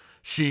mention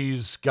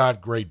she's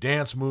got great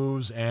dance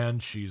moves,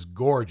 and she's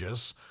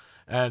gorgeous,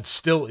 and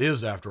still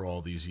is after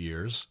all these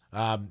years.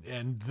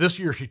 And this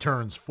year she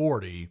turns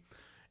 40,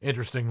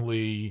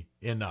 interestingly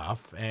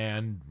enough,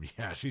 and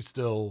yeah, she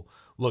still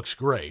looks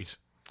great.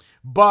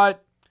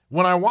 But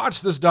when I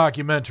watched this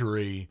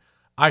documentary,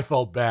 I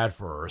felt bad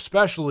for her,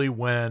 especially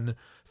when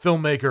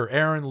filmmaker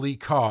Aaron Lee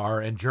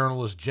Carr and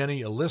journalist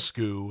Jenny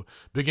Eliscu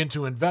begin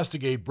to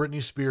investigate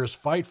Britney Spears'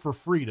 fight for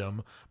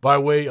freedom by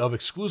way of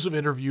exclusive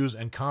interviews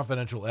and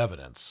confidential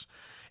evidence.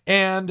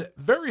 And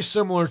very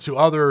similar to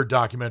other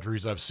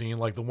documentaries I've seen,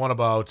 like the one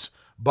about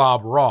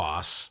Bob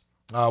Ross,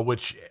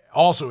 which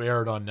also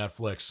aired on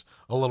Netflix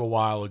a little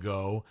while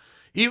ago,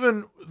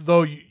 even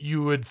though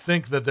you would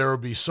think that there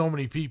would be so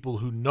many people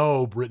who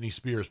know Britney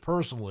Spears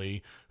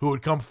personally who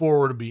would come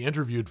forward and be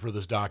interviewed for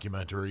this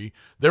documentary,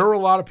 there were a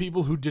lot of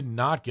people who did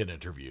not get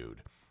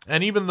interviewed.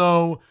 And even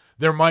though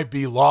there might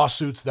be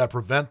lawsuits that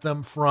prevent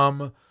them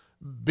from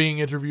being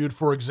interviewed,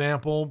 for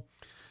example,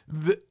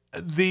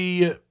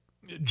 the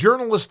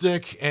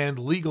journalistic and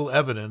legal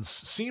evidence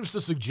seems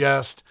to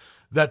suggest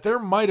that there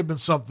might have been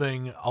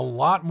something a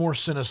lot more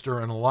sinister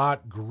and a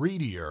lot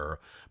greedier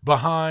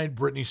behind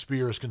Britney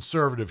Spears'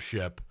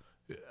 conservatorship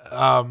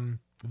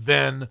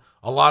than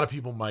a lot of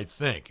people might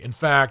think. In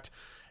fact,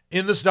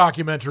 in this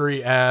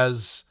documentary,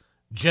 as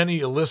Jenny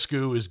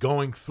Eliscu is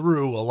going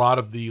through a lot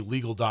of the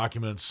legal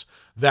documents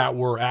that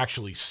were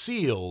actually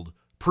sealed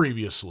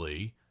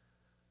previously,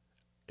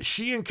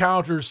 she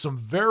encounters some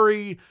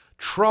very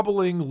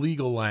troubling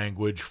legal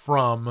language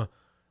from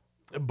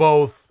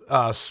both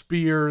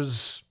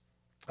Spears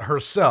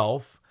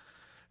herself,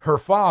 her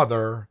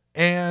father,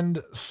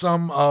 and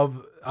some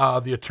of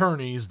the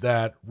attorneys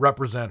that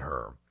represent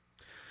her.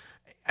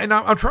 And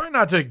I'm trying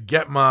not to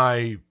get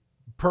my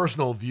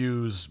personal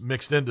views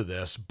mixed into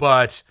this,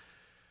 but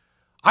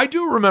I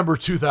do remember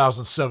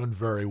 2007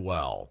 very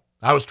well.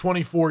 I was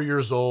 24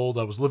 years old.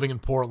 I was living in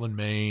Portland,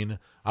 Maine.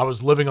 I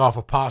was living off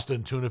of pasta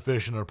and tuna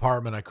fish in an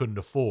apartment I couldn't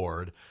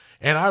afford,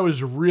 and I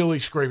was really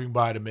scraping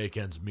by to make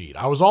ends meet.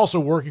 I was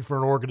also working for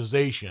an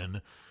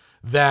organization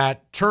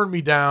that turned me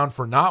down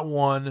for not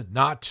one,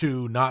 not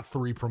two, not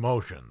three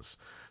promotions.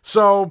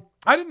 So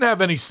I didn't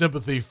have any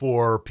sympathy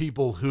for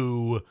people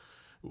who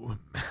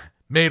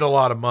made a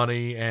lot of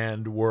money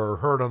and were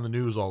heard on the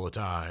news all the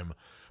time.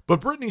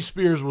 But Britney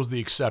Spears was the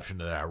exception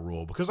to that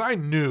rule because I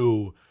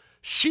knew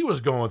she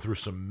was going through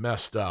some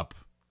messed up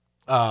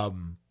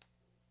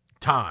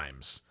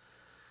times.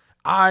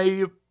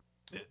 I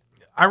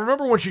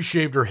remember when she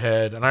shaved her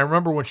head, and I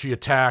remember when she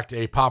attacked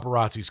a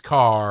paparazzi's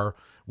car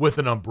with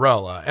an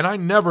umbrella, and I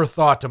never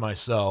thought to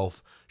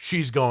myself,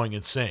 she's going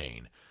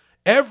insane.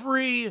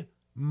 Every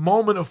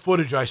moment of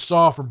footage I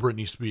saw from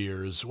Britney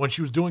Spears when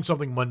she was doing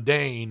something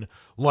mundane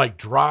like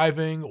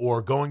driving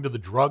or going to the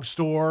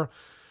drugstore,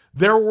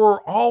 there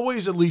were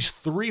always at least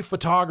 3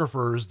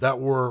 photographers that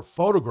were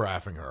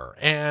photographing her.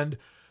 And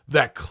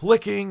that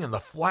clicking and the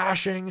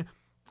flashing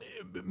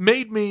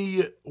made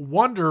me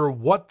wonder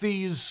what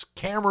these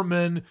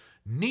cameramen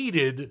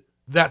needed,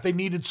 that they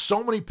needed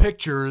so many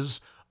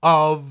pictures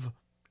of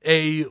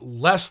a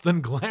less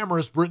than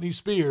glamorous Britney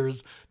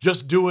Spears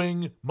just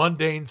doing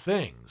mundane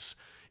things.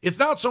 It's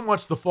not so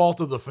much the fault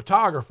of the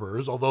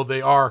photographers, although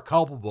they are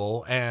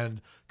culpable and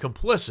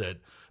complicit,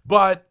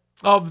 but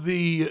of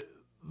the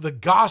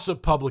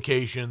gossip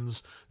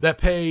publications that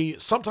pay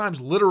sometimes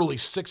literally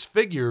 6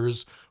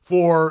 figures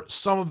for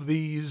some of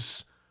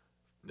these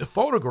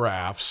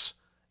photographs,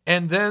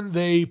 and then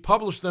they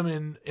publish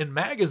them in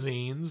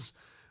magazines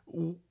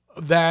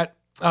that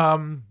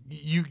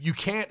you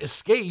can't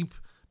escape,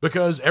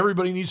 because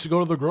everybody needs to go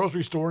to the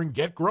grocery store and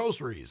get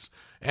groceries.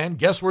 And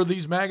guess where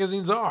these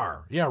magazines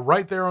are? Yeah,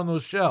 right there on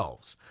those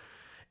shelves.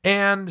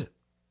 And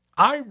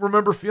I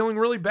remember feeling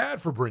really bad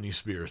for Britney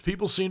Spears.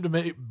 People seem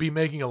to be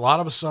making a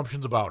lot of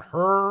assumptions about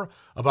her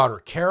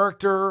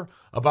character,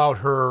 about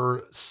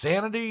her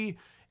sanity.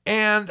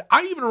 And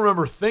I even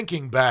remember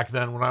thinking back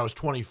then when I was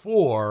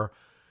 24,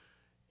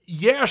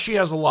 yeah, she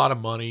has a lot of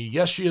money.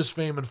 Yes, she has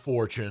fame and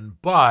fortune.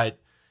 But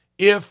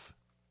if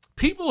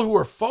people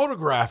are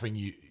photographing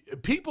you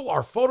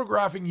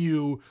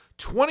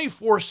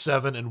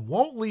 24/7 and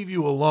won't leave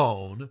you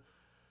alone,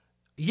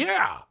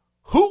 yeah,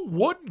 who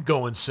wouldn't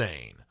go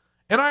insane?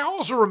 And I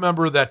also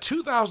remember that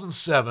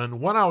 2007,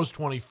 when I was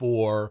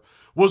 24,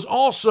 was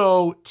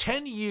also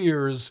 10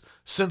 years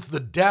since the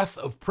death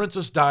of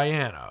Princess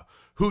Diana,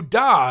 who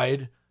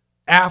died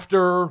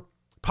after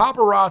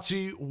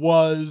paparazzi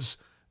was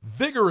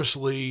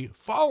vigorously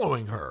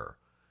following her.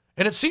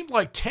 And it seemed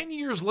like 10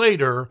 years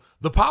later,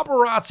 the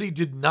paparazzi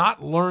did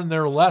not learn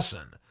their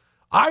lesson.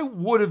 I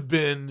would have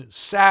been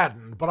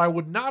saddened, but I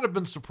would not have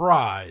been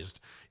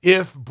surprised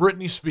if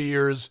Britney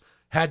Spears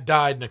had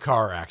died in a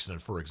car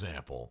accident, for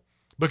example.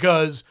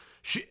 Because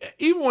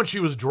even when she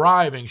was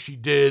driving, she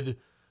did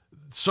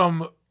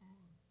some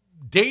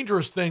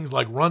dangerous things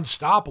like run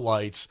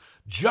stoplights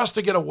just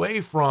to get away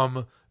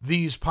from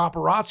these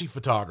paparazzi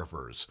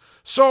photographers.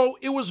 So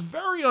it was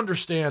very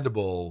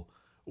understandable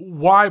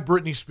why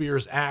Britney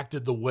Spears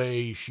acted the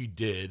way she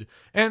did.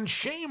 And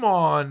shame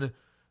on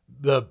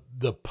the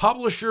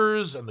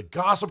publishers and the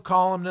gossip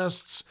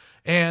columnists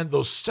and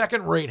those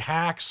second-rate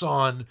hacks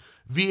on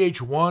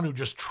VH1 who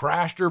just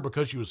trashed her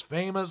because she was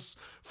famous,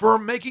 for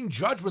making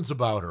judgments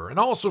about her, and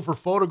also for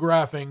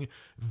photographing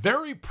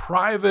very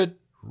private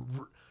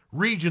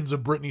regions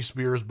of Britney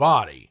Spears'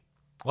 body.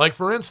 Like,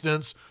 for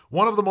instance,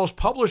 one of the most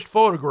published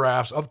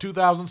photographs of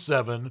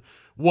 2007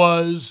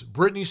 was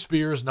Britney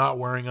Spears not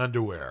wearing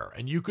underwear,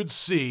 and you could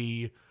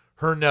see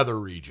her nether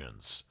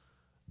regions.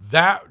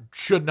 That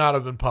should not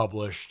have been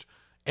published,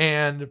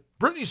 and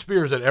Britney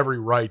Spears had every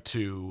right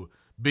to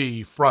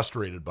be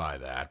frustrated by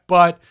that.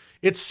 But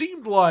it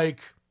seemed like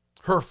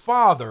her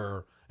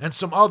father and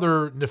some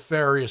other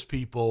nefarious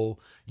people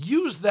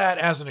used that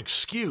as an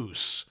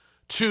excuse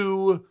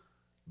to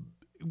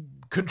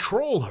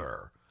control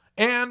her.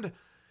 And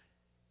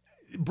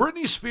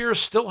Britney Spears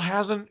still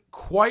hasn't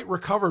quite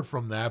recovered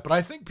from that, but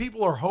I think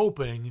people are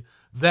hoping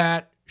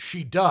that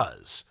she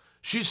does.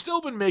 She's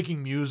still been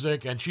making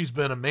music, and she's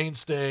been a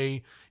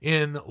mainstay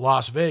in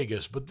Las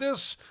Vegas, but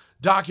this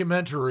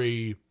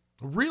documentary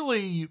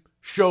really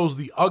shows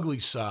the ugly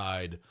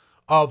side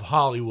of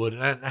Hollywood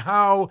and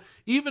how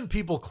even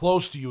people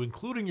close to you,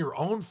 including your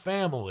own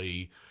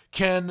family,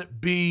 can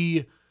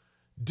be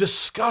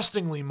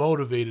disgustingly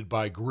motivated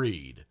by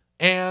greed.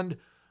 And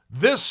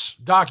this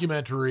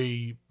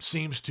documentary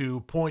seems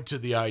to point to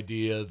the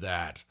idea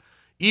that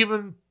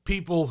even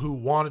people who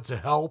wanted to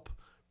help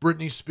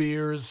Britney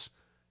Spears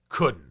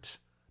couldn't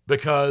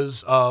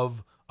because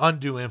of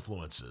undue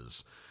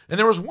influences. And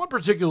there was one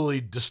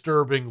particularly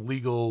disturbing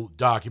legal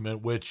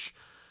document which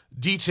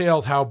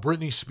detailed how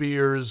Britney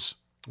Spears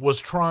was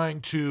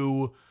trying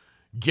to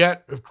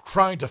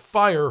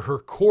fire her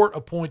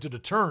court-appointed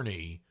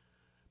attorney,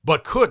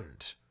 but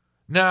couldn't.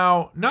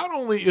 Now, not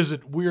only is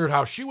it weird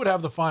how she would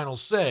have the final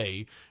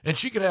say, and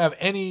she could have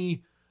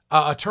any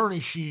attorney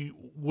she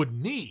would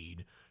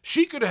need,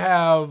 she could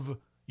have,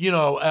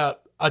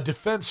 a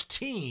defense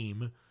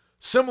team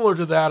similar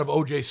to that of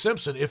O.J.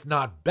 Simpson, if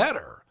not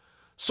better.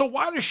 So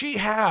why is she,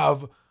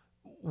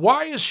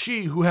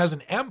 who has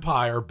an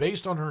empire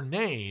based on her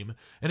name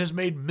and has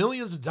made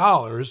millions of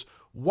dollars,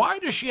 why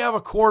does she have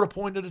a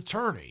court-appointed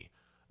attorney?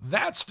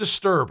 That's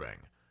disturbing.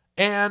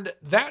 And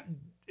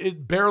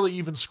it barely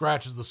even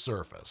scratches the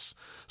surface.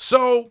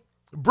 So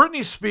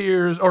Britney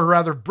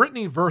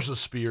versus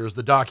Spears,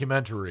 the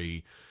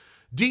documentary,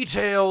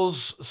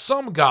 details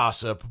some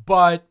gossip,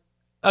 but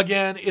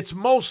again, it's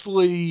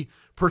mostly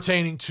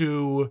pertaining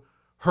to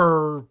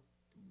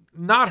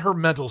not her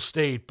mental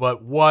state,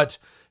 but what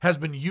has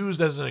been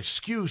used as an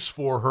excuse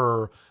for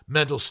her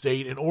mental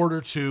state in order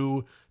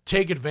to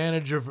take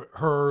advantage of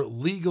her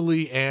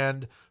legally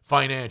and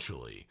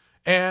financially.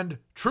 And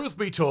truth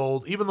be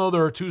told, even though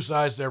there are two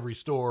sides to every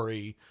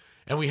story,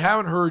 and we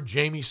haven't heard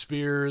Jamie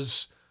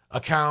Spears'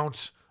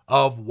 account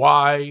of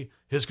why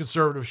his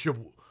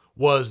conservatorship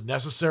was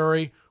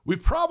necessary. We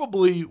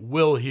probably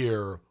will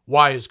hear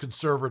why his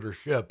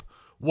conservatorship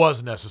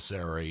was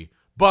necessary,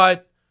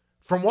 but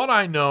from what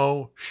I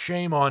know,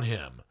 shame on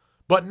him.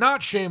 But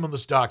not shame on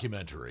this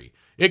documentary.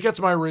 It gets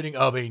my rating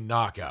of a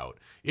knockout.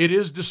 It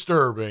is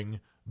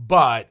disturbing,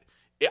 but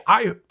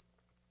I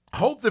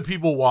hope that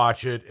people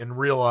watch it and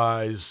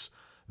realize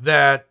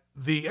that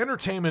the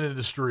entertainment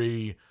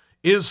industry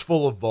is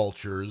full of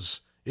vultures.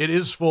 It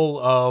is full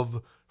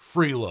of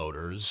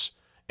freeloaders.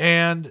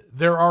 And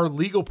there are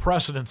legal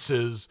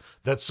precedences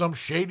that some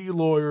shady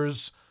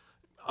lawyers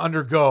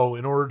undergo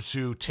in order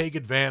to take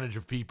advantage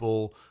of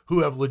people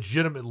who have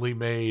legitimately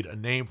made a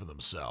name for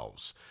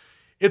themselves.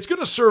 It's going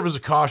to serve as a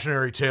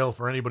cautionary tale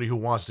for anybody who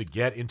wants to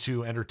get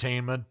into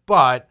entertainment,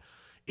 but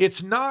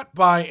it's not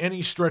by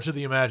any stretch of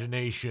the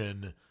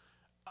imagination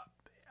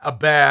a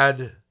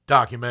bad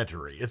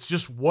documentary. It's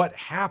just what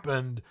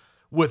happened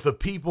with the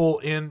people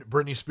in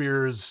Britney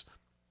Spears'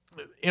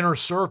 inner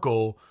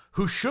circle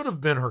who should have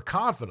been her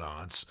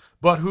confidants,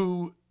 but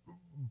who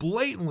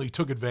blatantly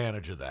took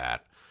advantage of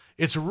that.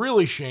 It's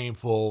really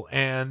shameful,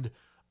 and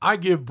I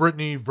give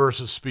Britney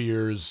versus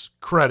Spears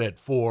credit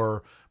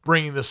for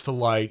bringing this to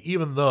light,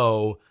 even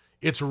though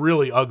it's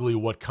really ugly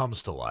what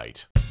comes to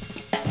light.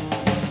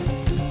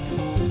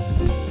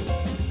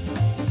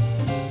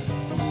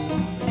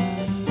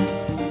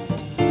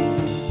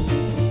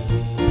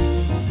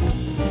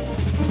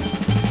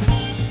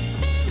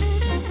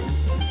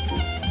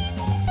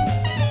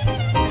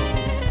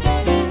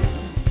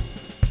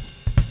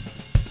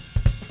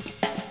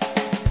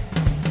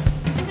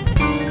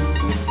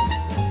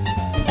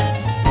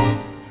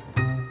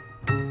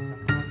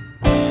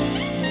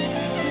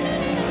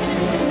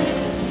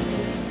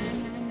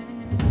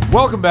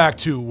 Welcome back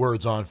to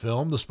Words on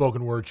Film, the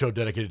spoken word show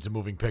dedicated to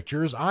moving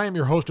pictures. I am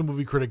your host and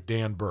movie critic,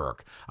 Dan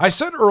Burke. I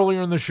said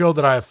earlier in the show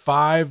that I have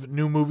 5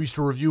 new movies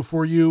to review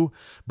for you,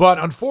 but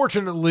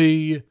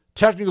unfortunately,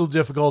 technical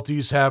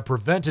difficulties have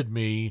prevented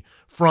me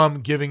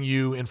from giving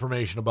you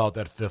information about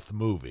that 5th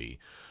movie.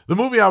 The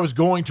movie I was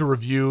going to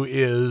review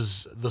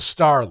is The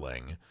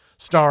Starling,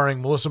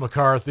 starring Melissa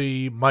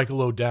McCarthy,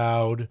 Michael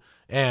O'Dowd,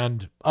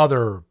 and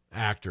other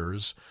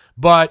actors,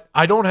 but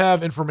I don't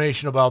have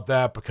information about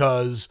that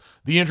because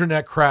the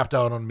internet crapped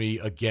out on me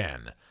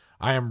again.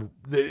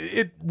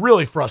 It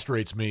really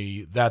frustrates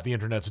me that the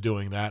internet's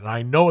doing that, and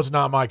I know it's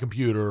not my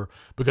computer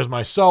because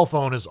my cell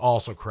phone has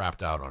also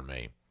crapped out on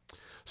me.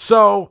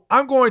 So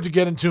I'm going to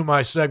get into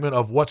my segment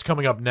of what's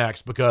coming up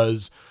next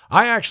because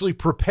I actually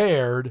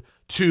prepared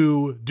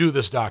to do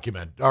this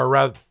documentary,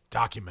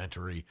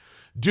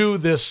 do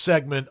this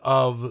segment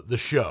of the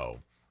show.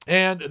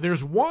 And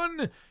there's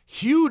one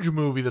huge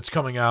movie that's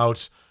coming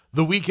out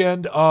the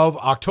weekend of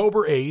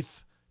October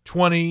 8th,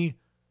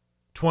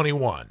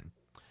 2021.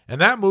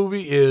 And that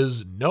movie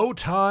is No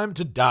Time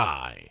to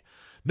Die.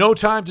 No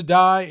Time to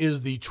Die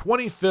is the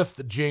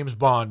 25th James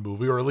Bond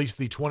movie, or at least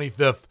the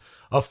 25th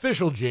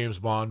official James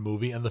Bond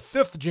movie, and the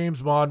 5th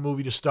James Bond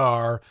movie to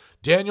star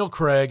Daniel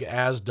Craig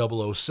as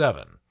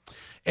 007.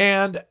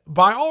 And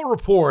by all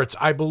reports,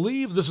 I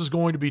believe this is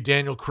going to be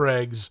Daniel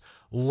Craig's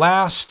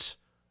last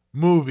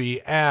movie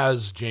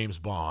as James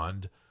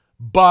Bond,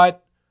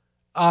 but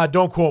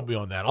don't quote me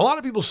on that. A lot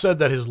of people said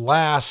that his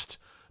last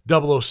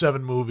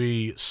 007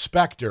 movie,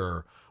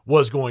 Spectre,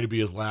 was going to be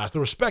his last. There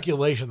was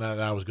speculation that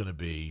that was going to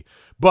be,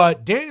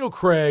 but Daniel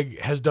Craig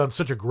has done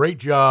such a great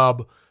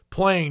job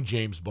playing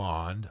James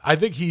Bond. I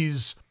think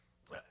it's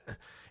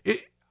a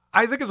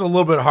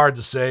little bit hard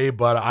to say,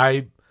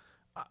 but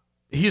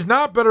he's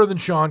not better than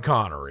Sean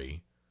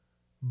Connery,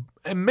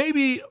 and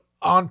maybe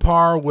on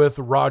par with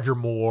Roger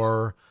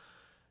Moore.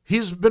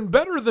 He's been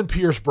better than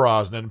Pierce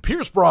Brosnan.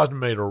 Pierce Brosnan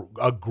made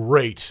a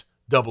great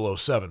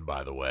 007,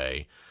 by the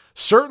way.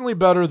 Certainly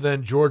better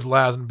than George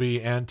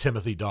Lazenby and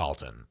Timothy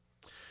Dalton.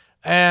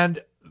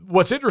 And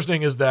what's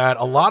interesting is that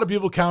a lot of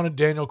people counted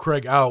Daniel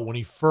Craig out when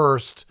he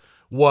first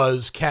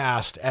was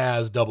cast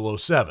as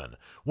 007.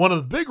 One of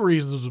the big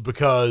reasons was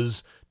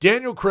because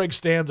Daniel Craig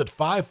stands at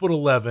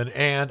 5'11",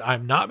 and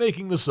I'm not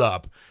making this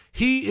up,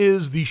 he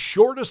is the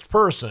shortest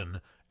person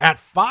at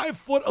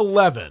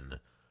 5'11"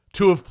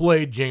 to have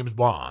played James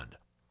Bond.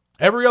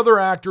 Every other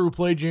actor who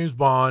played James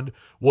Bond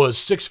was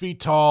 6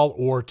 feet tall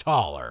or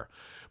taller.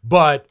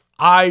 But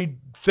I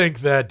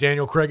think that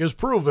Daniel Craig has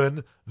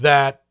proven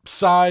that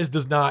size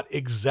does not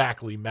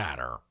exactly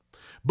matter.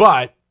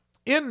 But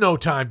in No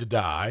Time to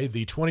Die,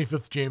 the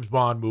 25th James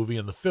Bond movie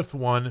and the 5th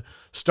one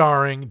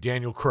starring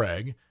Daniel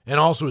Craig, and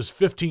also his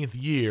 15th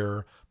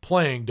year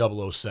playing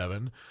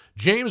 007,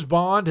 James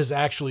Bond has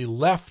actually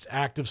left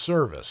active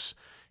service.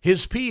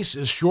 His piece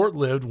is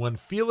short-lived when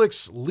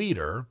Felix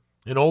Leiter,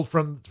 an old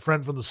friend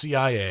from the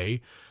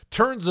CIA,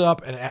 turns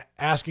up and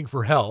asking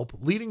for help,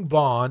 leading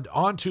Bond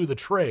onto the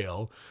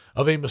trail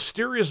of a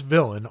mysterious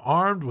villain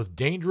armed with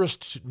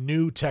dangerous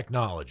new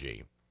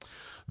technology.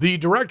 The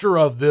director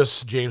of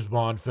this James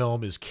Bond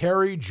film is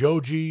Cary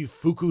Joji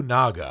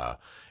Fukunaga,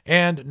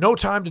 and No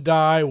Time to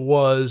Die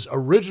was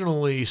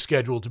originally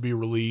scheduled to be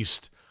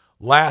released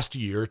last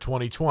year,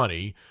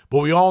 2020, but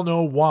we all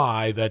know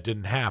why that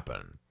didn't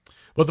happen.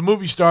 But the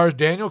movie stars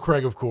Daniel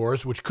Craig, of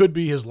course, which could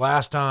be his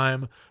last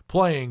time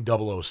playing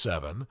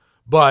 007,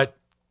 but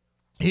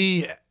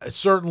he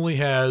certainly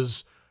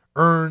has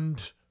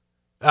earned,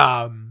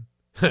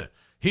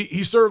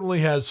 he certainly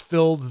has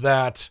filled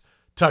that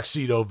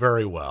tuxedo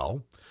very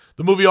well.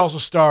 The movie also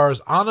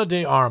stars Ana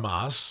de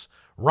Armas,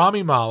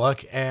 Rami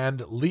Malek, and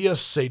Léa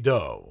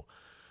Seydoux.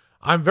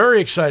 I'm very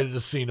excited to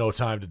see No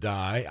Time to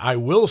Die. I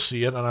will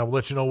see it, and I will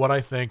let you know what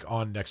I think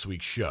on next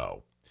week's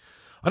show.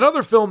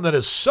 Another film that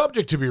is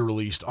subject to be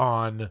released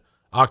on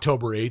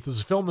October 8th is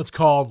a film that's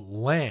called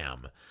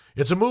Lamb.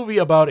 It's a movie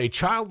about a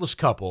childless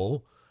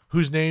couple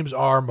whose names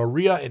are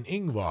Maria and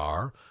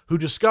Ingvar, who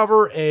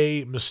discover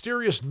a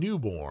mysterious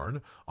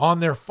newborn on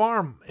their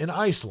farm in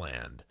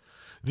Iceland.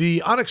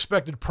 The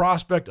unexpected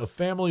prospect of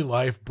family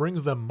life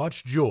brings them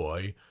much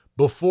joy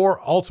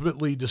before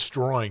ultimately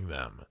destroying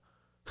them.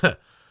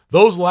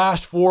 Those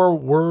last 4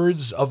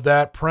 words of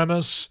that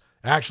premise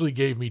actually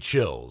gave me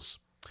chills.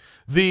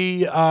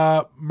 The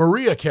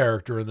Maria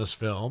character in this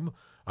film,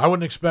 I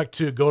wouldn't expect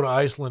to go to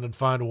Iceland and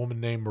find a woman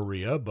named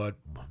Maria, but,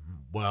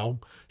 well,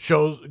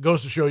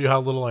 goes to show you how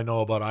little I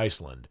know about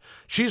Iceland.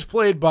 She's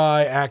played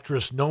by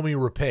actress Noomi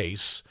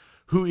Rapace,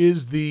 who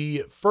is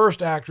the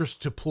first actress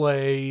to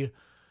play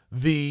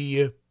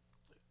the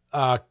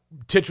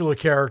titular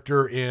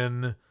character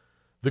in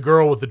The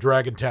Girl with the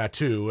Dragon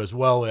Tattoo, as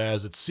well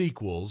as its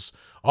sequels,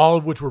 all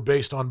of which were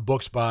based on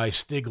books by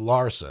Stieg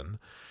Larsson.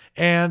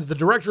 And the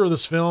director of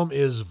this film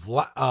is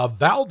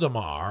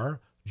Valdemar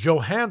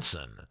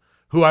Johansson,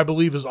 who I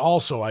believe is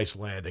also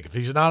Icelandic. If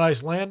he's not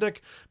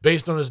Icelandic,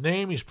 based on his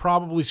name, he's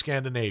probably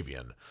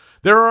Scandinavian.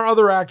 There are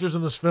other actors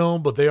in this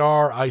film, but they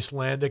are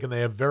Icelandic, and they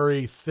have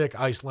very thick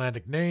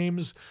Icelandic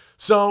names.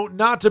 So,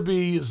 not to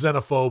be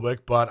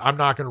xenophobic, but I'm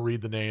not going to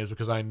read the names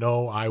because I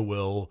know I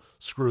will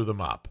screw them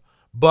up.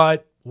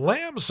 But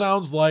Lamb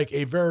sounds like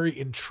a very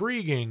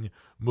intriguing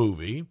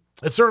movie.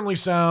 It certainly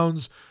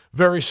sounds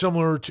very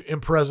similar in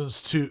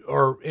premise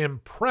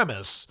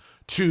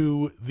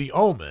to The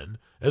Omen,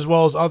 as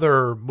well as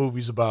other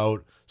movies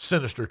about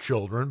sinister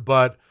children.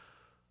 But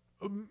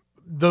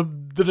the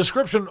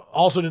description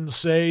also didn't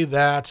say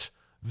that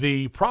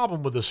the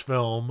problem with this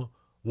film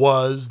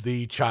was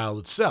the child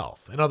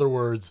itself. In other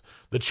words,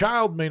 the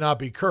child may not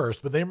be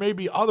cursed, but there may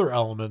be other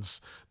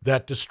elements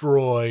that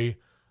destroy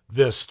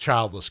this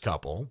childless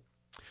couple.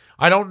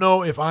 I don't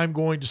know if I'm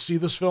going to see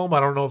this film. I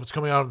don't know if it's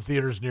coming out in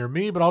theaters near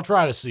me, but I'll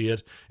try to see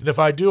it. And if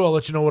I do, I'll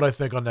let you know what I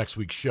think on next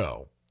week's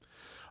show.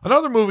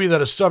 Another movie that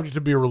is subject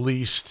to be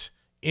released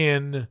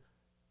in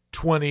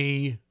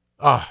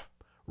October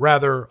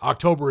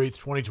 8th,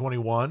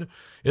 2021,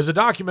 is a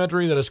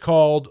documentary that is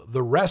called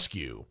The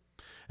Rescue.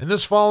 And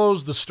this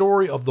follows the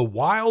story of the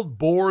Wild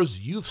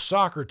Boars youth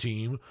soccer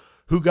team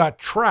who got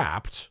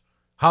trapped.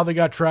 How they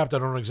got trapped, I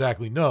don't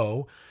exactly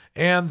know.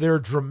 And their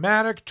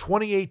dramatic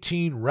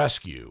 2018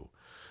 rescue.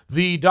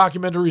 The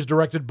documentary is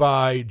directed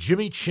by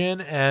Jimmy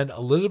Chin and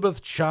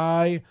Elizabeth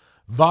Chai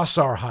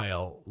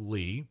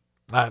Vasarhelyi,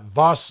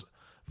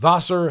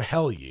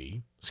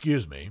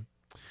 excuse me.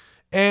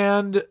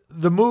 And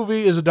the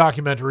movie is a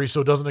documentary,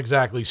 so it doesn't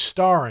exactly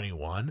star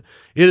anyone.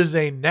 It is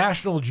a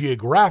National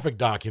Geographic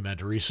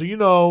documentary, so you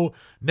know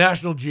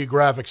National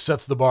Geographic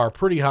sets the bar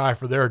pretty high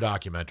for their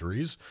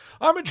documentaries.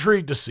 I'm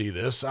intrigued to see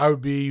this. I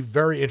would be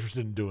very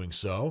interested in doing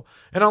so,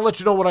 and I'll let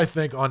you know what I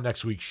think on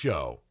next week's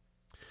show.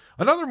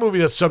 Another movie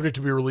that's subject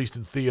to be released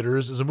in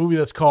theaters is a movie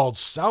that's called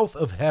South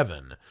of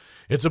Heaven.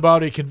 It's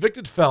about a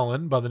convicted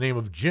felon by the name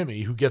of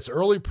Jimmy who gets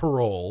early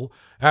parole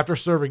after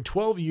serving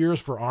 12 years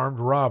for armed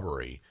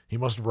robbery. He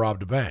must have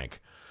robbed a bank.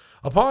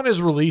 Upon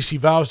his release, he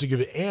vows to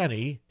give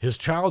Annie, his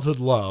childhood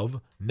love,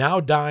 now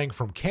dying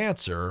from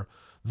cancer,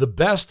 the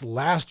best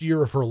last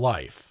year of her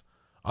life.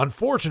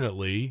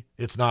 Unfortunately,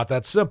 it's not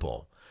that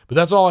simple. But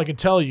that's all I can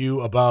tell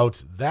you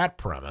about that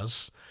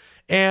premise.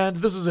 And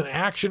this is an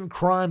action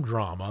crime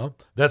drama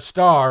that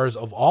stars,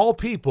 of all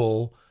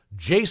people,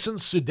 Jason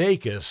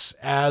Sudeikis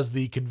as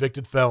the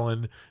convicted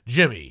felon,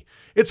 Jimmy.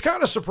 It's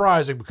kind of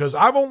surprising because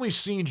I've only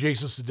seen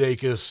Jason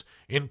Sudeikis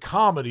in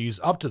comedies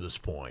up to this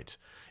point.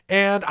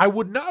 And I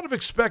would not have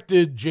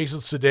expected Jason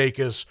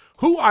Sudeikis,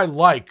 who I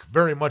like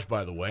very much,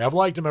 by the way. I've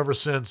liked him ever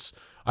since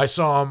I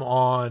saw him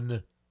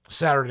on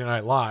Saturday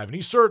Night Live. And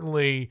he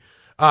certainly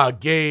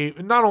not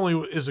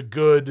only is a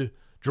good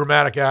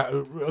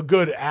a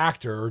good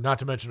actor, not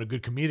to mention a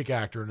good comedic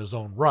actor in his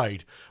own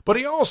right, but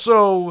he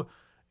also,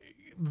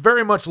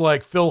 very much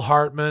like Phil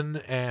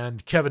Hartman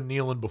and Kevin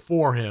Nealon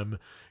before him,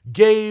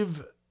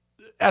 gave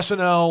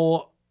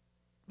SNL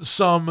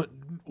some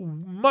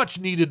much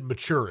needed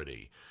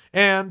maturity.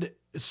 And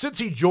since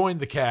he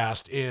joined the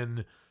cast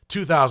in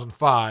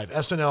 2005,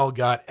 SNL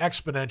got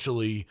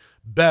exponentially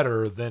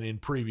better than in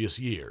previous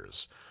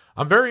years.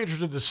 I'm very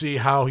interested to see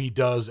how he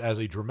does as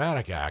a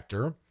dramatic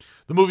actor.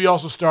 The movie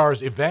also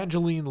stars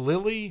Evangeline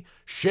Lilly,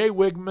 Shea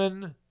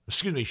Wiggum,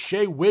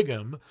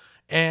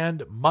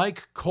 and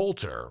Mike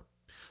Colter.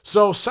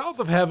 So South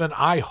of Heaven,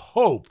 I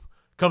hope,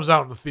 comes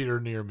out in the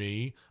theater near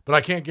me, but I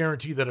can't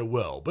guarantee that it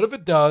will. But if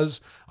it does,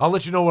 I'll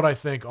let you know what I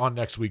think on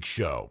next week's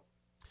show.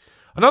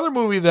 Another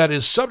movie that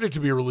is subject to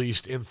be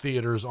released in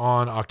theaters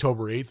on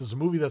October 8th is a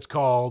movie that's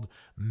called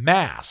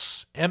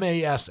Mass,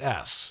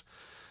 M-A-S-S.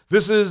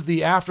 This is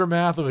the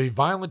aftermath of a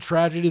violent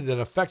tragedy that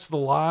affects the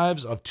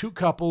lives of two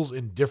couples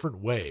in different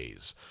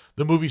ways.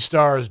 The movie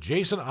stars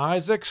Jason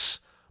Isaacs,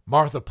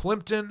 Martha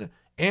Plimpton,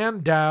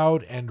 Ann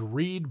Dowd, and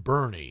Reed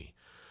Birney.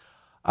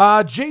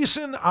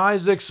 Jason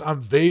Isaacs I'm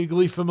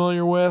vaguely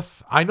familiar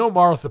with. I know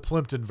Martha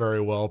Plimpton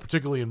very well,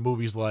 particularly in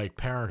movies like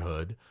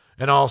Parenthood,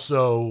 and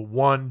also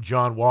one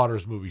John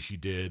Waters movie she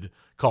did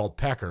called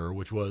Pecker,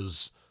 which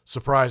was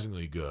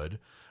surprisingly good.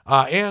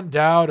 Ann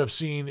Dowd I've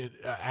seen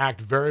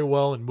act very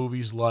well in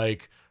movies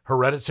like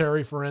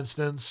Hereditary, for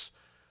instance.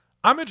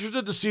 I'm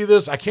interested to see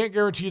this. I can't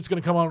guarantee it's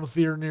going to come out in a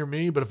theater near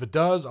me, but if it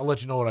does, I'll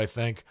let you know what I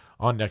think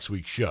on next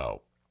week's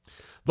show.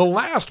 The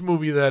last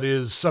movie that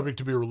is subject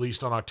to be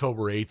released on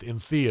October 8th in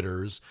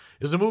theaters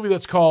is a movie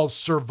that's called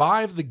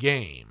Survive the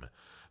Game.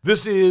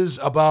 This is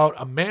about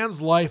a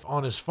man's life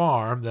on his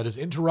farm that is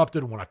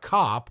interrupted when a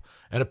cop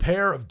and a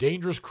pair of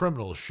dangerous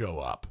criminals show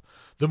up.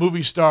 The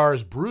movie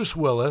stars Bruce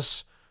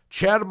Willis,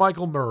 Chad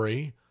Michael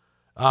Murray,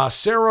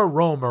 Sarah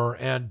Romer,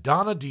 and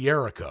Donna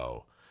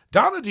D'Errico.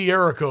 Donna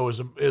D'Errico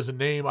is a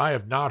name I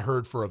have not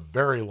heard for a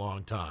very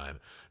long time.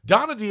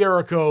 Donna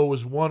D'Errico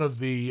was one of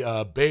the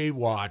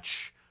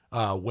Baywatch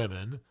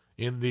women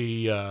in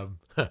the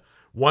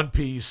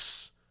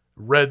one-piece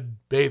red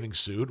bathing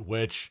suit,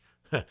 which,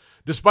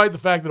 despite the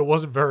fact that it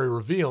wasn't very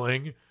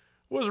revealing,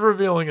 was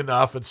revealing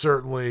enough and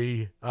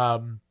certainly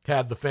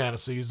had the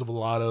fantasies of a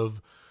lot of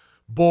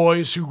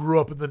boys who grew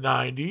up in the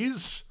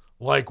 90s,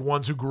 like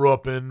ones who grew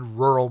up in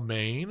rural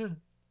Maine,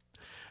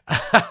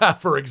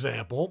 for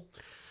example.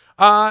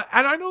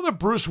 And I know that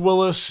Bruce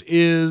Willis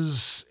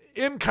is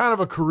in kind of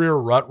a career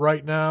rut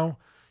right now.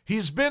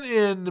 He's been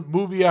in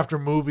movie after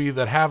movie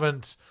that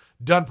haven't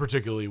done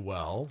particularly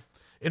well.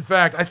 In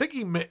fact, I think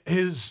a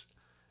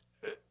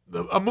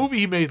movie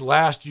he made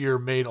last year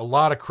made a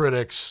lot of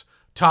critics'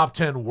 top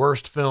 10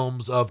 worst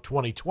films of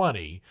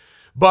 2020.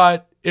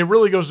 But it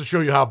really goes to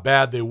show you how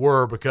bad they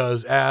were,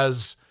 because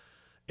as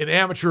an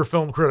amateur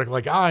film critic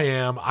like I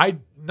am,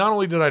 not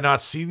only did I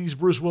not see these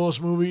Bruce Willis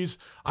movies,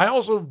 I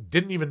also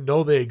didn't even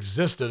know they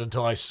existed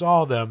until I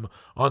saw them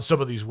on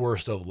some of these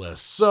worst of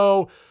lists.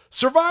 So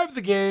Survive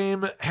the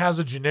Game has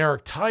a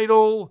generic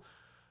title.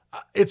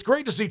 It's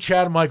great to see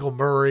Chad Michael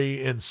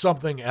Murray in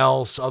something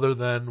else other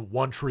than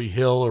One Tree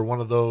Hill or one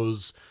of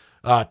those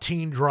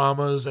teen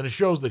dramas, and it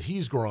shows that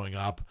he's growing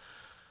up.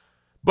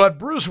 But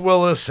Bruce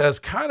Willis has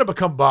kind of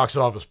become box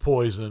office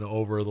poison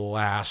over the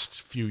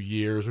last few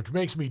years, which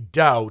makes me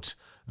doubt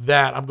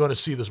that I'm going to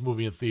see this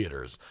movie in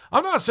theaters.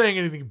 I'm not saying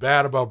anything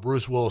bad about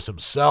Bruce Willis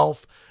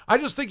himself. I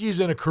just think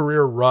he's in a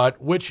career rut,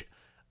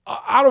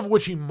 out of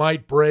which he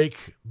might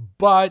break.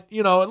 But,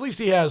 at least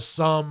he has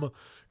some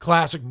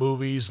classic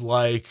movies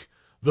like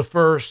the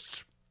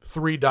first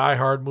 3 Die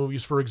Hard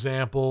movies, for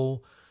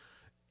example,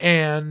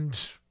 and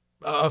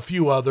a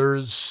few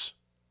others,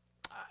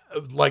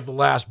 like The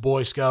Last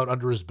Boy Scout,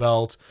 under his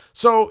belt.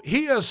 So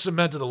he has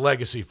cemented a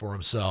legacy for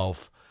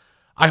himself.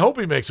 I hope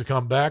he makes a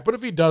comeback, but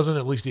if he doesn't,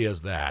 at least he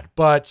has that.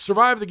 But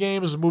Survive the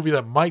Game is a movie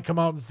that might come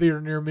out in the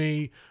theater near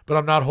me, but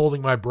I'm not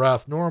holding my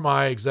breath, nor am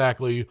I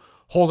exactly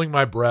holding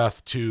my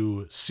breath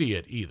to see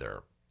it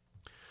either.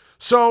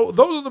 So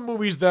those are the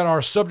movies that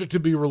are subject to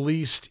be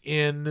released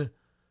in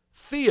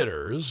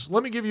theaters.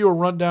 Let me give you a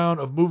rundown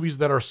of movies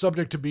that are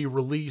subject to be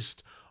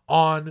released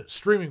on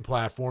streaming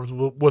platforms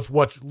with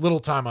what little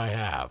time I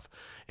have.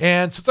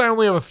 And since I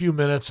only have a few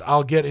minutes,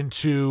 I'll get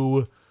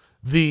into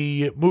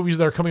the movies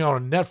that are coming out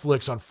on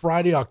Netflix on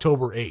Friday,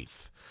 October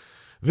 8th.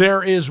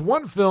 There is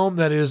one film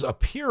that is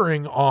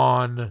appearing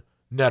on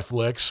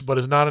Netflix, but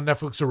is not a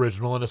Netflix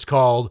original, and it's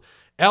called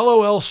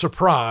LOL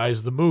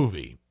Surprise, the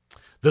movie.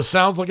 This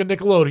sounds like a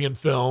Nickelodeon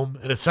film,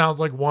 and it sounds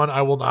like one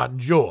I will not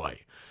enjoy.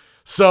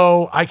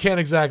 So I can't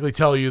exactly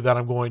tell you that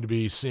I'm going to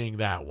be seeing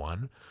that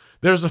one.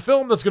 There's a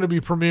film that's going to be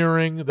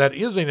premiering that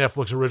is a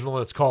Netflix original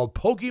that's called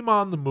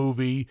Pokemon the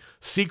Movie,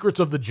 Secrets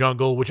of the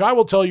Jungle, which I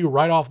will tell you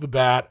right off the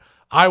bat,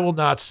 I will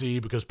not see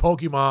because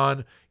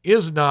Pokemon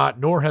is not,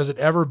 nor has it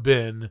ever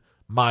been,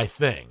 my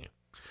thing.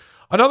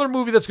 Another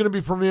movie that's going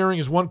to be premiering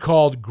is one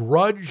called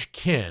Grudge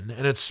Kin,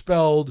 and it's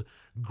spelled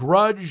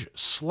Grudge/Kin,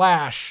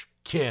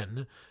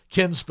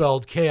 Kin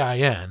spelled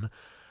K-I-N.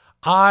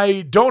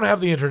 I don't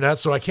have the internet,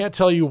 so I can't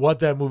tell you what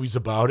that movie's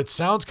about. It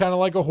sounds kind of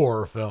like a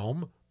horror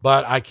film,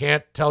 but I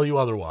can't tell you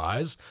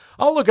otherwise.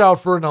 I'll look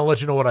out for it and I'll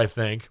let you know what I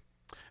think.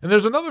 And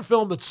there's another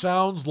film that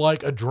sounds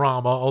like a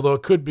drama, although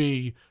it could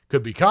be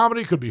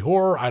comedy, could be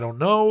horror, I don't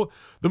know.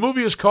 The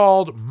movie is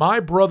called My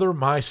Brother,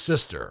 My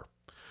Sister.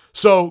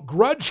 So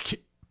Grudge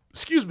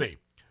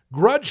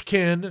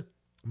Kin,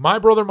 My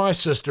Brother, My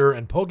Sister,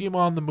 and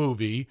Pokemon the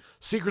Movie,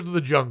 Secrets of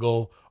the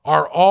Jungle,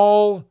 are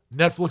all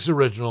Netflix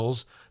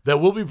originals that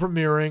will be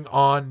premiering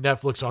on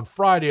Netflix on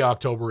Friday,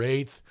 October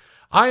 8th.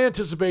 I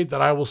anticipate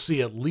that I will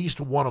see at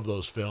least one of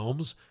those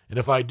films, and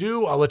if I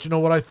do, I'll let you know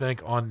what I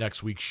think on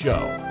next week's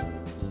show.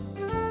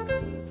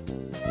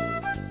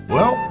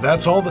 Well,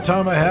 that's all the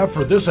time I have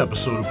for this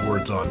episode of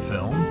Words on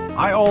Film.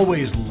 I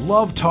always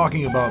love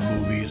talking about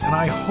movies, and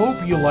I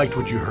hope you liked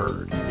what you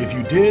heard. If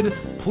you did,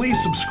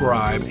 please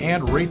subscribe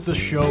and rate the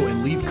show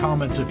and leave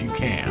comments if you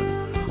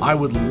can. I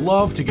would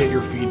love to get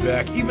your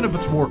feedback, even if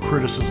it's more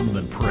criticism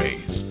than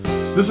praise.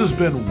 This has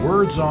been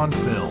Words on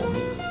Film.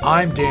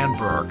 I'm Dan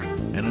Burke,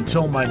 and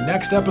until my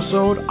next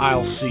episode,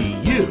 I'll see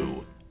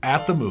you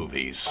at the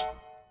movies.